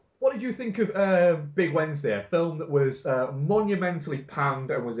 what did you think of Big Wednesday, a film that was monumentally panned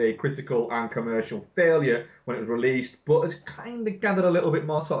and was a critical and commercial failure when it was released, but has kind of gathered a little bit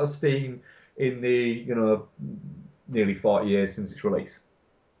more sort of steam in the nearly 40 years since its release?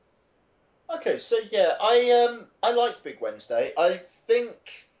 Okay, so yeah, I liked Big Wednesday. I think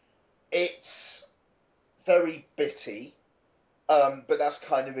it's very bitty, but that's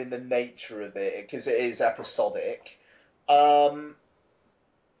kind of in the nature of it because it is episodic.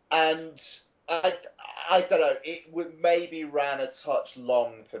 And I don't know, it maybe ran a touch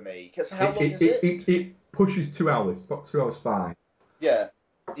long for me. Because how long is it? It pushes 2 hours, about 2 hours 5. Yeah.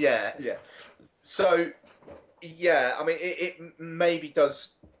 So, yeah, I mean, it maybe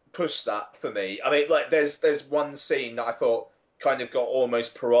does push that for me. I mean, like, there's one scene that I thought kind of got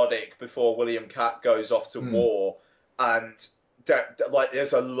almost parodic before William Catt goes off to war, and like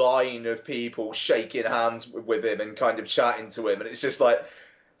there's a line of people shaking hands with him and kind of chatting to him, and it's just like,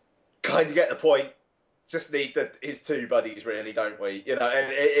 kind of get the point. Just need his two buddies, really, don't we? And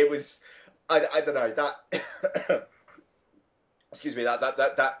it was, I don't know, that. Excuse me,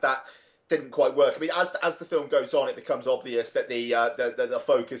 that didn't quite work. I mean, as the film goes on, it becomes obvious that the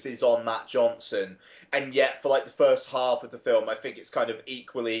focus is on Matt Johnson, and yet for like the first half of the film, I think it's kind of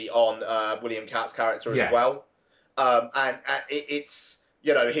equally on William Catt's character as well. And it's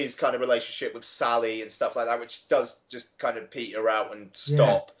his kind of relationship with Sally and stuff like that, which does just kind of peter out and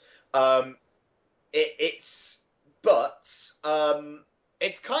stop. It's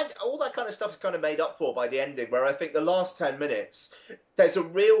kind of, all that kind of stuff is kind of made up for by the ending, where I think the last 10 minutes, there's a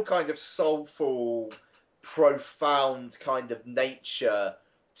real kind of soulful, profound kind of nature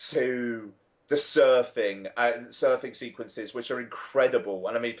to the surfing sequences, which are incredible.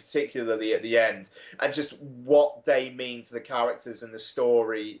 And I mean, particularly at the end, and just what they mean to the characters and the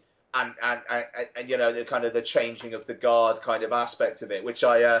story, and the kind of the changing of the guard kind of aspect of it, which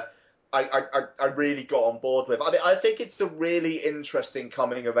I really got on board with. I mean, I think it's a really interesting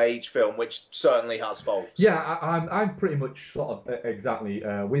coming of age film, which certainly has faults. Yeah, I'm pretty much sort of exactly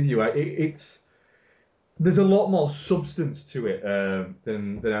with you. There's a lot more substance to it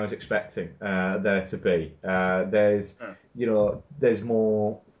than I was expecting there to be. There's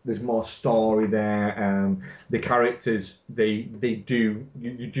more story there. The characters,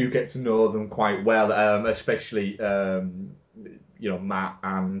 you do get to know them quite well, especially Matt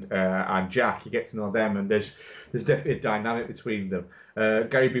and Jack. You get to know them, and there's definitely a dynamic between them.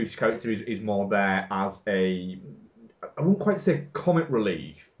 Gary Busey's character is more there as I wouldn't quite say comic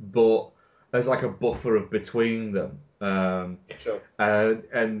relief, but as like a buffer between them. Sure.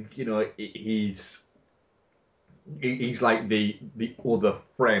 And he's like the other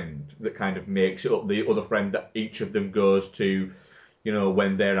friend that kind of makes it up, the other friend that each of them goes to,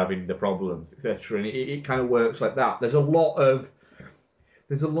 when they're having the problems, etc. And it kind of works like that. There's a lot of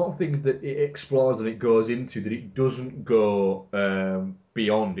things that it explores and it goes into that it doesn't go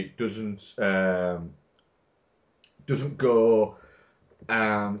beyond. It doesn't go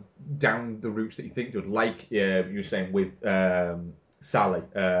down the routes that you think it would, like you were saying with Sally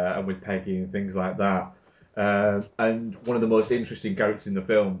and with Peggy and things like that. And one of the most interesting characters in the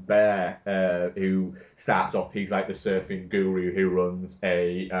film, Bear, who starts off, he's like the surfing guru who runs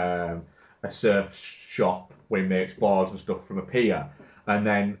a a surf shop where he makes boards and stuff from a pier. And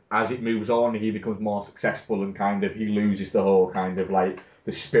then as it moves on, he becomes more successful and kind of he loses the whole kind of like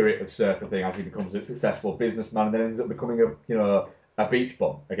the spirit of surfer thing as he becomes a successful businessman and then ends up becoming a beach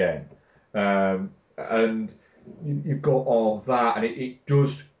bum again. And you've got all of that, and it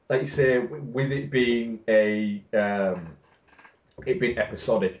does, like you say, with it being it being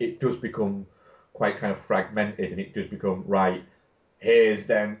episodic, it does become quite kind of fragmented, and it does become right. Here's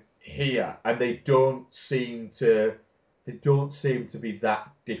them here, and they don't seem to be that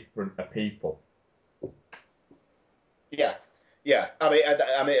different a people. Yeah. I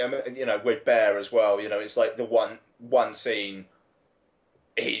mean, you know, with Bear as well, you know, it's like the one scene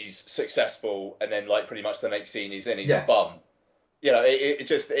he's successful, and then like pretty much the next scene he's a bum. You know,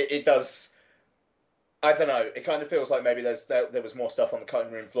 it does. I don't know. It kind of feels like maybe there was more stuff on the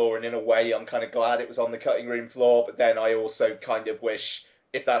cutting room floor, and in a way, I'm kind of glad it was on the cutting room floor. But then I also kind of wish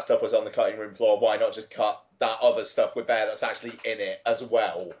if that stuff was on the cutting room floor, why not just cut that other stuff with Bear that's actually in it as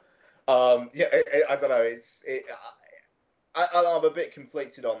well? I don't know. I'm a bit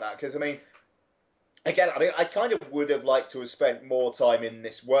conflicted on that because, I mean, again, I kind of would have liked to have spent more time in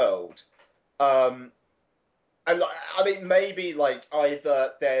this world. I mean, maybe like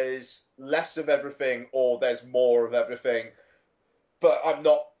either there's less of everything or there's more of everything, but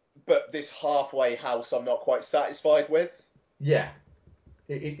this halfway house I'm not quite satisfied with. Yeah,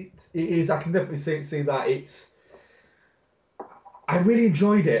 it is. I can definitely see that. I really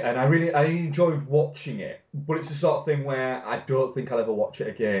enjoyed it, and I really enjoyed watching it, but it's the sort of thing where I don't think I'll ever watch it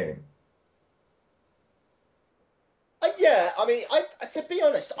again. Yeah, I mean, to be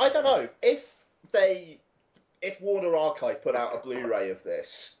honest, I don't know if Warner Archive put out a Blu-ray of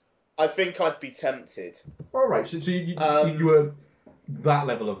this, I think I'd be tempted. All right, so you were that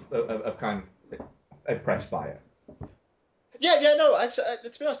level of kind of impressed by it. Yeah, no.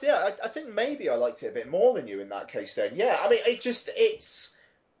 To be honest, yeah, I think maybe I liked it a bit more than you in that case. Then, yeah, I mean, it's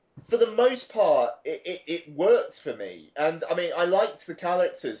for the most part, it worked for me, and I mean, I liked the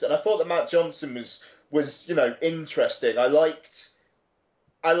characters, and I thought that Matt Johnson was you know interesting. I liked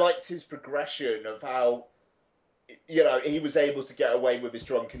his progression of how, you know, he was able to get away with his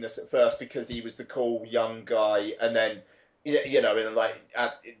drunkenness at first because he was the cool young guy, and then, you know, and like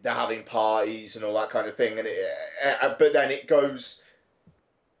they're having parties and all that kind of thing, and but then it goes.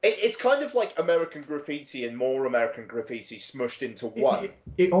 It's kind of like American Graffiti and more American Graffiti smushed into one.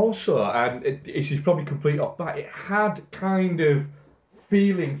 It also, and it's probably complete off that, it had kind of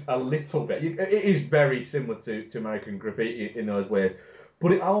feelings a little bit. It is very similar to American Graffiti in those ways.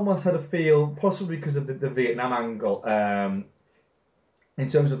 But it almost had a feel, possibly because of the Vietnam angle, in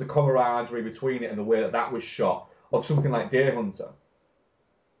terms of the camaraderie between it and the way that was shot, of something like Deer Hunter.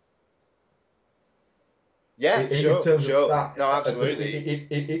 Yeah, sure. That, no, absolutely.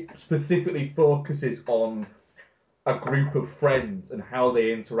 It specifically focuses on a group of friends and how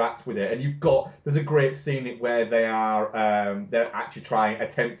they interact with it. And there's a great scene where they're actually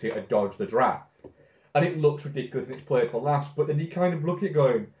attempting to dodge the draft. And it looks ridiculous and it's played for laughs, but then you kind of look at it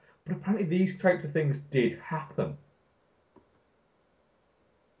going, but apparently these types of things did happen.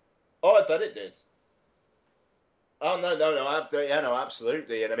 Oh, I bet it did. Oh, no,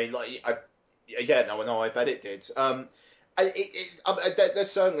 absolutely. And I mean, like, I bet it did.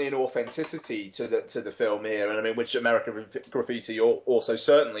 There's certainly an authenticity to the film here, and I mean, which American Graffiti also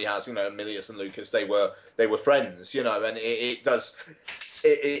certainly has. You know, Milius and Lucas, they were friends, you know, and it does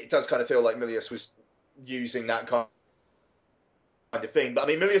kind of feel like Milius was using that kind of thing. But I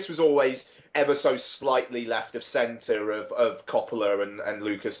mean, Milius was always ever so slightly left of centre of Coppola and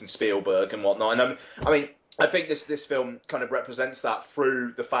Lucas and Spielberg and whatnot. And I mean, I think this film kind of represents that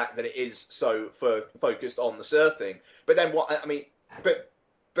through the fact that it is so focused on the surfing. But then what I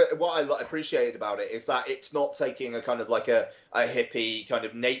appreciated about it is that it's not taking a kind of like a hippie kind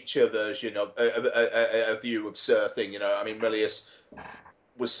of nature version of a view of surfing. You know, I mean, Milius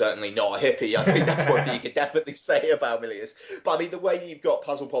was certainly not a hippie. I think that's one thing you could definitely say about Milius. But I mean, the way you've got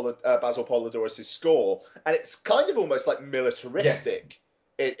Basil Poledouris' score, and it's kind of almost like militaristic.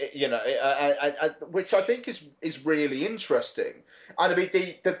 Yes. Which I think is really interesting. And I mean,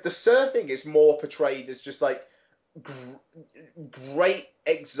 the surfing is more portrayed as just like great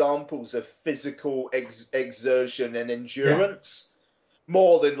examples of physical exertion and endurance.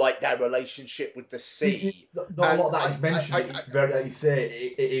 More than like their relationship with the sea. Not a lot of that is mentioned. It's very, like you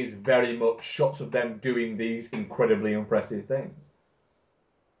say, it is very much shots of them doing these incredibly impressive things.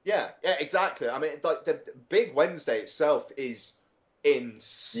 Yeah, exactly. I mean, like the Big Wednesday itself is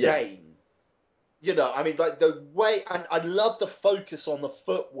insane. Yeah. You know, I mean, like the way, and I love the focus on the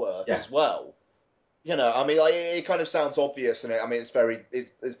footwork as well. You know, I mean, like, it kind of sounds obvious, and I mean, it's very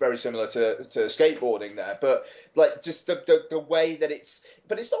similar to skateboarding there, but like just the way that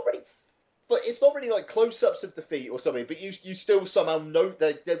but it's not really like close-ups of the feet or something, but you still somehow note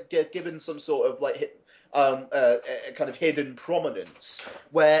that they're given some sort of like kind of hidden prominence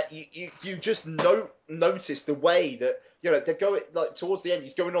where you just notice the way that, you know, they're going, like, towards the end,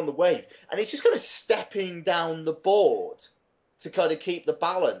 he's going on the wave, and he's just kind of stepping down the board to kind of keep the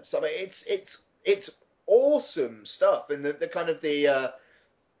balance. I mean, it's awesome stuff, and the kind of again,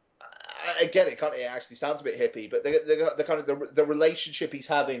 it actually sounds a bit hippie, but the kind of the relationship he's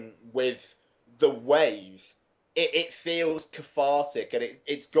having with the wave, it feels cathartic, and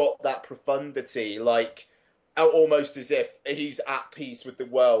it's got that profundity, like almost as if he's at peace with the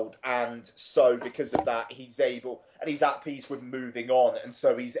world, and so because of that he's at peace with moving on, and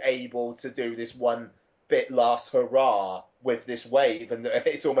so he's able to do this one bit last hurrah with this wave, and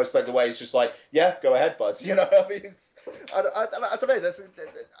it's almost like the way it's just like, yeah, go ahead, bud. You know, I mean, I don't know.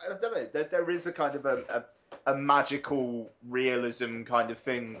 There is a kind of a magical realism kind of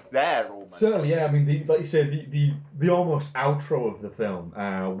thing there, almost. Certainly, yeah. I mean, like you said, the almost outro of the film,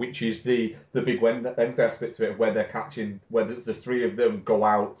 which is the big Wednesday aspects of it, where they're catching, where the three of them go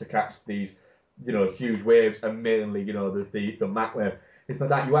out to catch these, you know, huge waves, and mainly, you know, there's the Mac wave. It's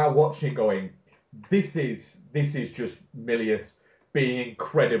like that. You are watching it going, this is just Milius being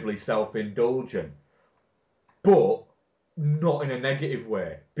incredibly self-indulgent, but not in a negative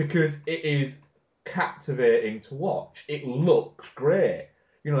way, because it is captivating to watch. It looks great.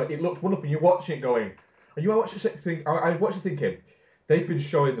 You know, it looks wonderful. You're watching it going, and you are watching it I was watching thinking, they've been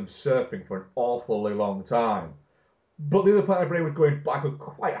showing them surfing for an awfully long time. But the other part of my brain was going, but I could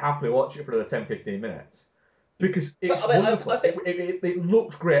quite happily watch it for another 10-15 minutes. Because it's wonderful. It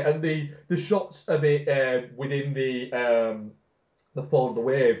looks great, and the shots of it within the fall of the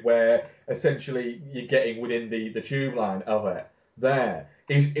wave, where essentially you're getting within the tube line of it, there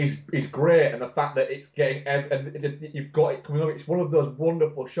is great, and the fact that it's getting and you've got it coming up. It's one of those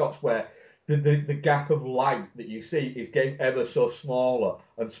wonderful shots where the gap of light that you see is getting ever so smaller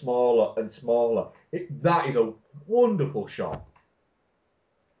and smaller and smaller. That is a wonderful shot.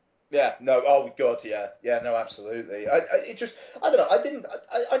 Yeah, no, oh god, yeah, no, absolutely. I don't know, I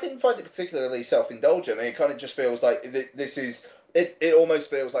didn't find it particularly self-indulgent. I mean, it kind of just feels like this is, it almost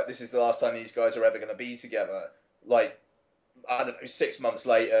feels like this is the last time these guys are ever going to be together. Like, I don't know, 6 months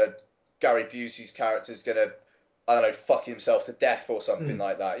later, Gary Busey's character's going to, I don't know, fuck himself to death or something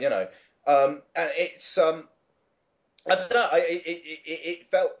like that, you know. And it's, I don't know,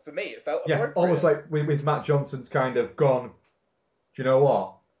 it felt, for me, it felt appropriate. Almost like with Matt Johnson's kind of gone, do you know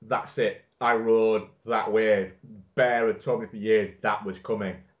what? That's it. I rode that wave. Bear had told me for years that was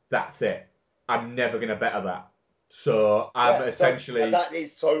coming. That's it. I'm never going to better that. So I'm essentially that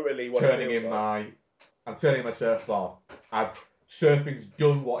is totally what turning it feels in like. I'm turning my surfboard. Surfing's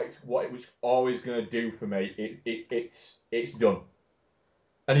done what it was always going to do for me. It's done.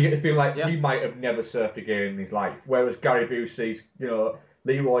 And you get the feeling like he might have never surfed again in his life. Whereas Gary Busey's, you know,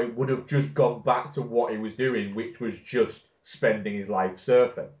 Leroy would have just gone back to what he was doing, which was just spending his life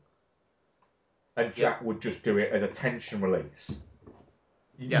surfing. And Jack would just do it as a tension release.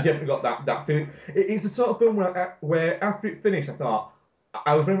 You definitely got that feeling. It's the sort of film where after it finished, I thought,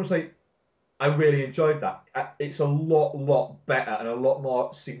 I was very much like, I really enjoyed that. It's a lot better and a lot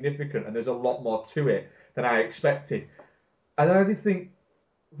more significant, and there's a lot more to it than I expected. And then I did think,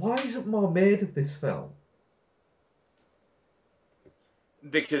 why isn't more made of this film?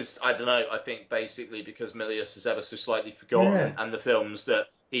 Because, I don't know, I think basically because Milius is ever so slightly forgotten, and the films that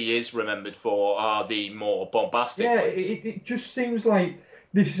he is remembered for are the more bombastic ones. It just seems like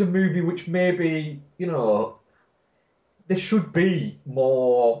this is a movie which maybe, you know, there should be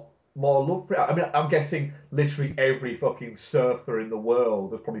more love for it. I mean, I'm guessing literally every fucking surfer in the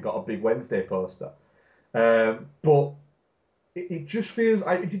world has probably got a big Wednesday poster. But it just feels,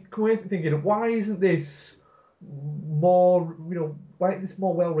 I did come away from thinking, why isn't this more, you know, why isn't this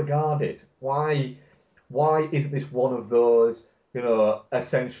more well regarded? Why isn't this one of those, you know,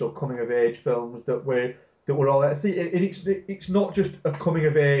 essential coming of age films that we're all there to see? It's not just a coming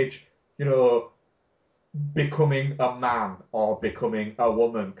of age, you know, becoming a man or becoming a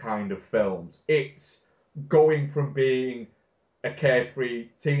woman kind of films. It's going from being a carefree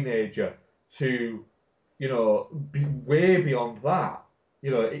teenager to, you know, way beyond that.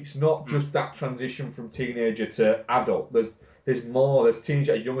 You know, it's not just that transition from teenager to adult. There's more. There's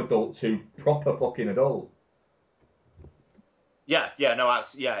teenager, young adult to proper fucking adult. Yeah,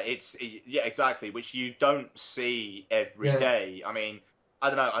 exactly, which you don't see every day. I mean, I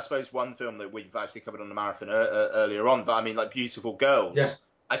don't know, I suppose one film that we've actually covered on the marathon earlier on, but I mean, like Beautiful Girls. Yeah.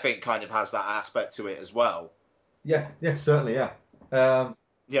 I think kind of has that aspect to it as well. Yeah, certainly, yeah. But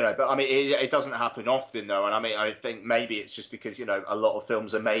I mean, it doesn't happen often, though. And I mean, I think maybe it's just because, a lot of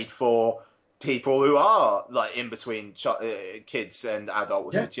films are made for people who are like in between kids and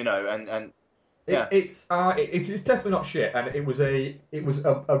adulthood, and yeah. It's definitely not shit, and it was a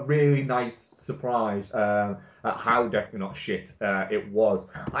really nice surprise at how definitely not shit it was.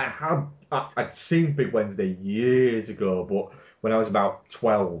 I'd seen Big Wednesday years ago, but when I was about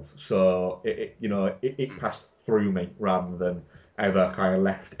 12, so it passed through me rather than ever kind of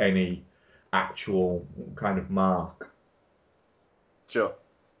left any actual kind of mark. Sure.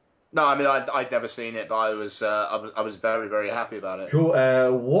 No, I mean I'd never seen it, but I was very, very happy about it. Cool.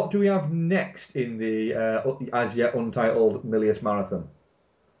 What do we have next in the as yet untitled Milius Marathon?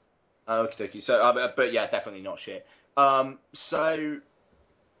 Okay. So, but yeah, definitely not shit. So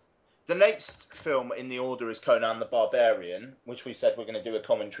the next film in the order is Conan the Barbarian, which we said we're going to do a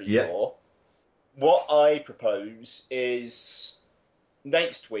commentary for. What I propose is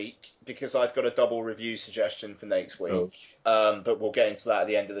next week, because I've got a double review suggestion for next week, but we'll get into that at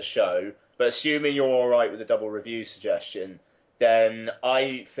the end of the show. But assuming you're all right with the double review suggestion, then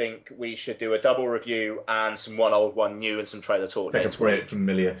I think we should do a double review and some one old, one new, and some trailer talk Take next a break week. from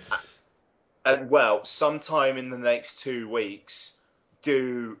Milius. And well, sometime in the next 2 weeks,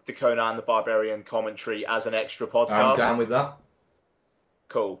 do the Conan the Barbarian commentary as an extra podcast. I'm down with that.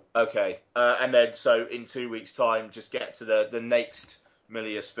 Cool. Okay. And then, so in 2 weeks' time, just get to the next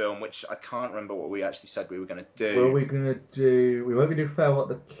Milius film, which I can't remember what we actually said we were going to do. We weren't going to do Farewell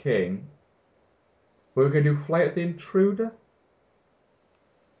to the King. Were we going to do Flight of the Intruder?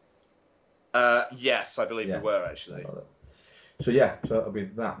 Yes, I believe we were, actually. So it'll be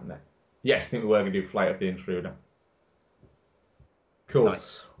that next. Yes, I think we were going to do Flight of the Intruder. Cool.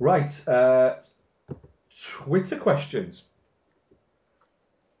 Nice. Right. Twitter questions.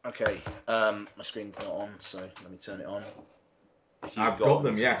 Okay. My screen's not on, so let me turn it on. I've got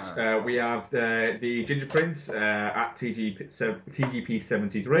them, yes. We have the Ginger Prince at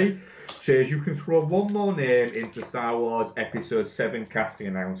TGP73 says you can throw one more name into Star Wars Episode 7 casting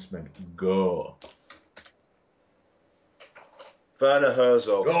announcement. Go. Werner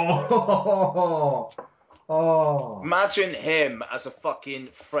Herzog. Oh. Imagine him as a fucking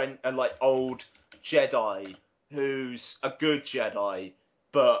friend, like old Jedi who's a good Jedi,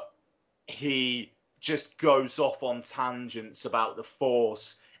 but he just goes off on tangents about the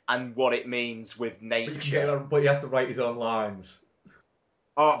Force and what it means with nature. But he has to write his own lines.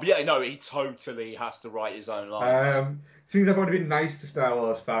 Oh, yeah, no, he totally has to write his own lines. Seems I've already been nice to Star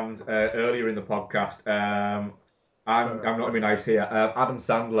Wars fans earlier in the podcast. I'm not going to be nice here. Adam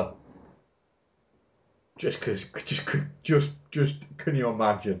Sandler. Just can you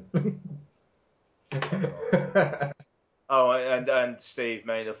imagine? Oh, and Steve,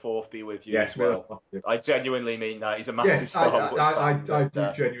 may the fourth be with you as well. I genuinely mean that. He's a massive Star Wars fan. I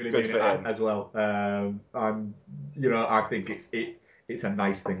do genuinely mean it him. as well. I think it's a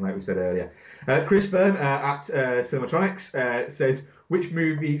nice thing, like we said earlier. Chris Byrne at Cinematronics says, which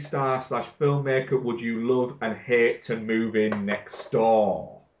movie star / filmmaker would you love and hate to move in next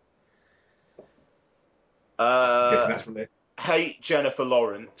door? Hate Jennifer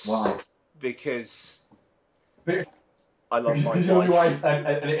Lawrence. Why? Because I love my wife.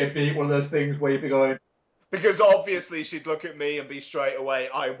 And it'd be one of those things where you'd be going... Because obviously she'd look at me and be straight away,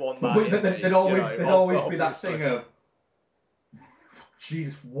 I want that. But there'd always be that thing of,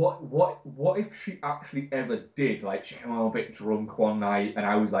 Jesus, what if she actually ever did? Like, she came home a bit drunk one night and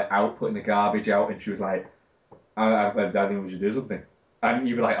I was like out putting the garbage out and she was like, I think we should do something. And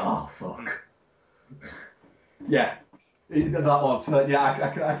you'd be like, oh, fuck. Yeah, that one. So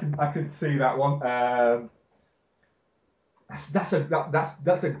yeah, I can see that one. That's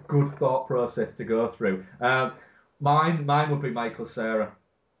a good thought process to go through. Mine would be Michael Cera.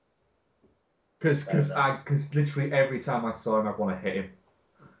 Because literally every time I saw him, I'd want to hit him.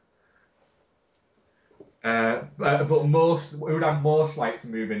 But who would I most like to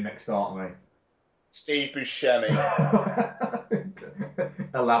move in next door to me? Steve Buscemi.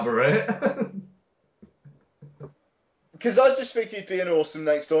 Elaborate. Because I just think he'd be an awesome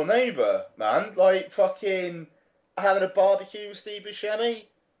next door neighbour, man. Like, fucking having a barbecue with Steve Buscemi,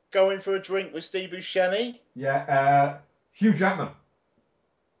 going for a drink with Steve Buscemi. Yeah, Hugh Jackman.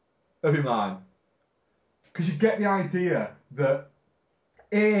 That'd be mine. Because you get the idea that,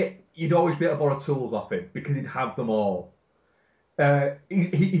 you'd always be able to borrow tools off him, because he'd have them all.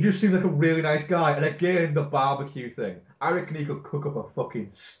 He just seems like a really nice guy. And again, the barbecue thing. I reckon he could cook up a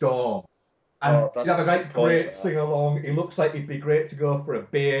fucking storm. And that's he'd have a a good point, great that. sing along. He looks like he'd be great to go for a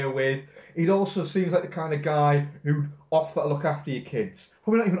beer with. He also seems like the kind of guy who'd offer to look after your kids.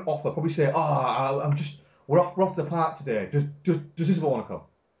 Probably not even offer. Probably say, we're off to the park today. Does Isabel want to come?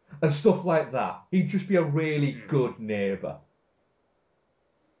 And stuff like that. He'd just be a really good neighbour.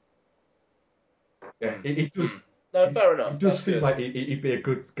 Yeah, he does. No, fair enough. It does That's seem good. like he'd be a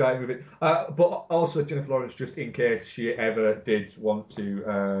good guy with it. But also Jennifer Lawrence, just in case she ever did want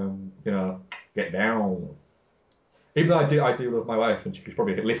to, get down. Even though I do love my wife, and she's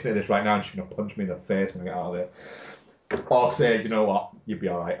probably listening to this right now, and she's gonna punch me in the face when I get out of there. Or say, you know what, you'd be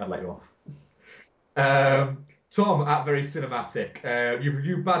all right. I'd let you off. Tom, at Very Cinematic, you've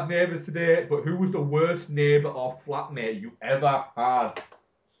reviewed Bad Neighbours today, but who was the worst neighbour or flatmate you ever had?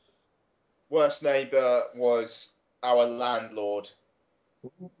 Worst neighbour was our landlord,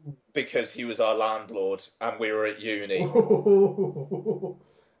 because he was our landlord and we were at uni.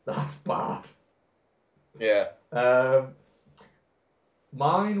 That's bad. Yeah.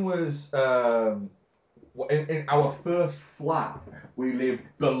 Mine was in our first flat. We lived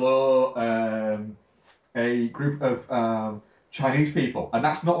below a group of Chinese people, and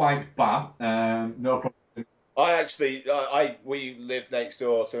that's not why it's bad. No problem. We live next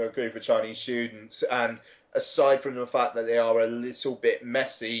door to a group of Chinese students, and aside from the fact that they are a little bit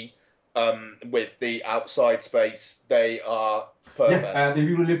messy with the outside space, they are perfect. Yeah, the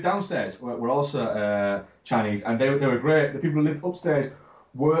people who live downstairs were also Chinese, and they were great. The people who lived upstairs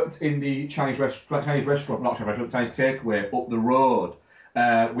worked in the Chinese takeaway up the road,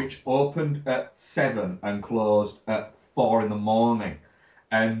 which opened at 7 and closed at 4 in the morning.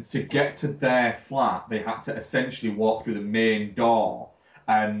 And to get to their flat, they had to essentially walk through the main door,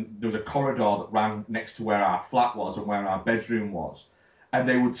 and there was a corridor that ran next to where our flat was and where our bedroom was. And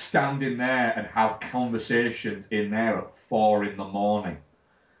they would stand in there and have conversations in there at 4 in the morning.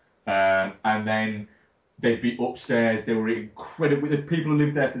 And then they'd be upstairs. They were incredible. The people who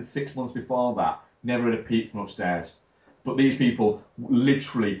lived there for the 6 months before that never had a peep from upstairs. But these people,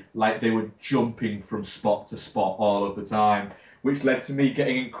 literally, like they were jumping from spot to spot all of the time, which led to me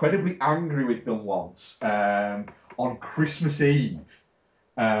getting incredibly angry with them once on Christmas Eve,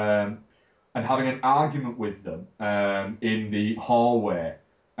 and having an argument with them in the hallway,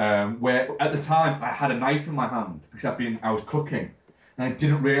 where at the time I had a knife in my hand because I was cooking, and I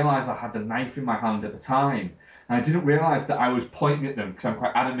didn't realise I had the knife in my hand at the time, and I didn't realise that I was pointing at them because I'm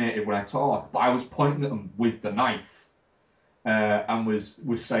quite animated when I talk, but I was pointing at them with the knife. And was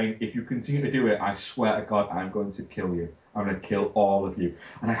saying, if you continue to do it, I swear to God, I'm going to kill you. I'm going to kill all of you.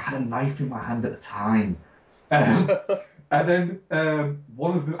 And I had a knife in my hand at the time. And then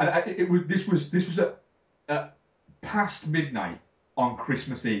one of them, this was at past midnight on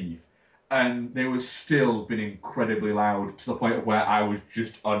Christmas Eve, and they were still being incredibly loud to the point of where I was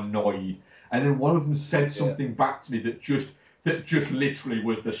just annoyed. And then one of them said something back to me that just literally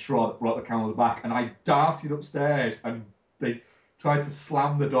was the straw that brought the camel's back. And I darted upstairs, and they tried to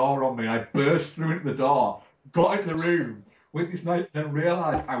slam the door on me. I burst through into the door, got into the room with this knife, and then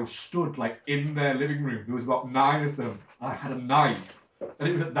realised I was stood like in their living room. There was about 9 of them. I had a knife, and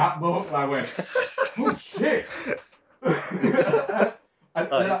it was at that moment that I went, "Oh shit!" and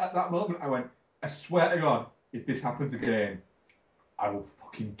at that moment, I went, "I swear to God, if this happens again, I will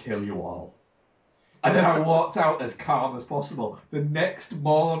fucking kill you all." And then I walked out as calm as possible. The next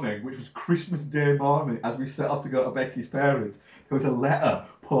morning, which was Christmas Day morning, as we set off to go to Becky's parents, there was a letter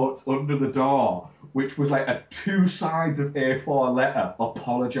put under the door, which was like a 2 sides of A4 letter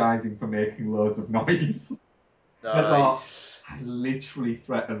apologising for making loads of noise. Nice. I literally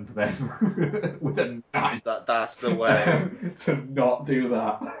threatened them with a knife. That's the way. To not do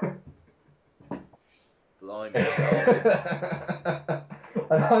that. Blimey.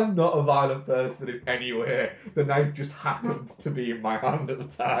 And I'm not a violent person in any way. The knife just happened to be in my hand at the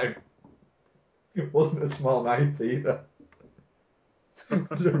time. It wasn't a small knife either. It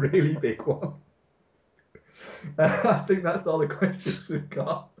was a really big one. I think that's all the questions we've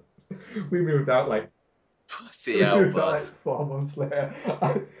got. We moved out like 4 months later.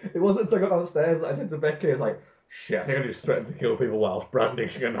 It wasn't until I got downstairs that I said to Becky, I was like, shit, I think I just threatened to kill people whilst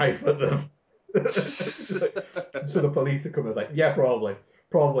brandishing a knife at them. So the police are coming. I was like, yeah, probably,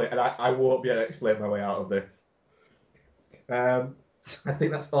 and I won't be able to explain my way out of this. I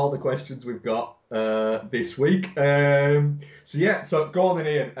think that's all the questions we've got this week. So go on then,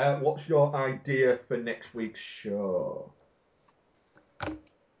 Ian. What's your idea for next week's show?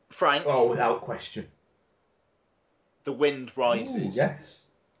 Frank? Oh, without question. The Wind Rises. Ooh, yes.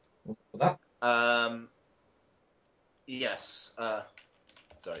 What's that? Yes.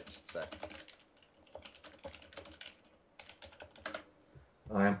 Sorry, just a sec.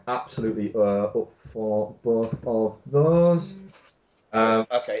 I am absolutely up for both of those.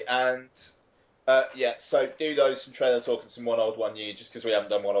 Okay, and so do those some trailer talk and some One Old One New, just because we haven't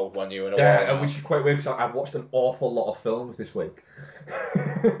done One Old One New in a while. Yeah, which is quite weird because I've watched an awful lot of films this week.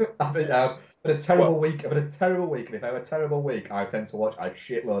 I've had a terrible week. I've had a terrible week, and if I have a terrible week, I tend to watch a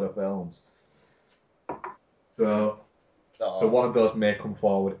shitload of films. So one of those may come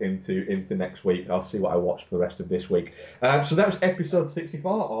forward into next week. I'll see what I watch for the rest of this week. So that was episode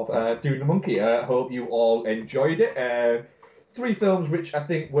 64 of Doing the Monkey. Hope you all enjoyed it. 3 films which I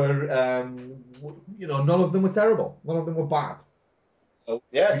think were, none of them were terrible. None of them were bad.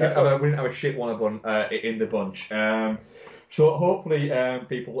 Yeah, we didn't have a shit one of them in the bunch. So hopefully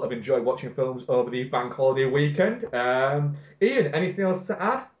people have enjoyed watching films over the bank holiday weekend. Ian, anything else to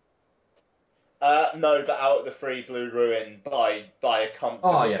add? No, but Out of the Free Blue Ruin by a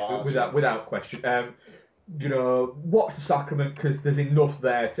comfortable margin. without question. Watch The Sacrament because there's enough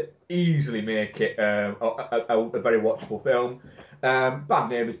there to easily make it a very watchable film. Bad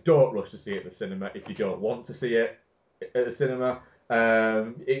Neighbours, don't rush to see it at the cinema if you don't want to see it at the cinema.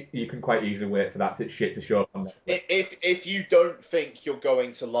 You can quite easily wait for that shit to show up on Netflix. If you don't think you're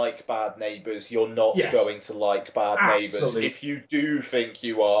going to like Bad Neighbours, you're not going to like Bad Neighbours. If you do think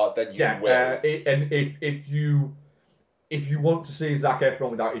you are, then you will. And if you want to see Zac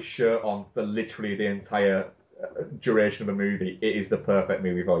Efron without his shirt on for literally the entire duration of a movie, it is the perfect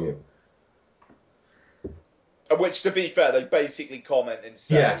movie for you. Which, to be fair, they basically comment and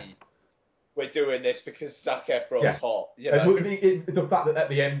say, we're doing this because Zac Efron's hot. The fact that at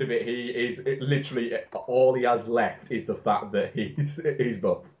the end of it, he is literally all he has left is the fact that he's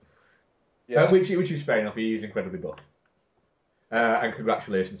buff. Yeah. Which is fair enough. He is incredibly buff. And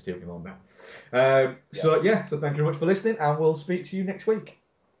congratulations to him on that. So thank you very much for listening, and we'll speak to you next week.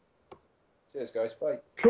 Cheers, guys. Bye. Cool.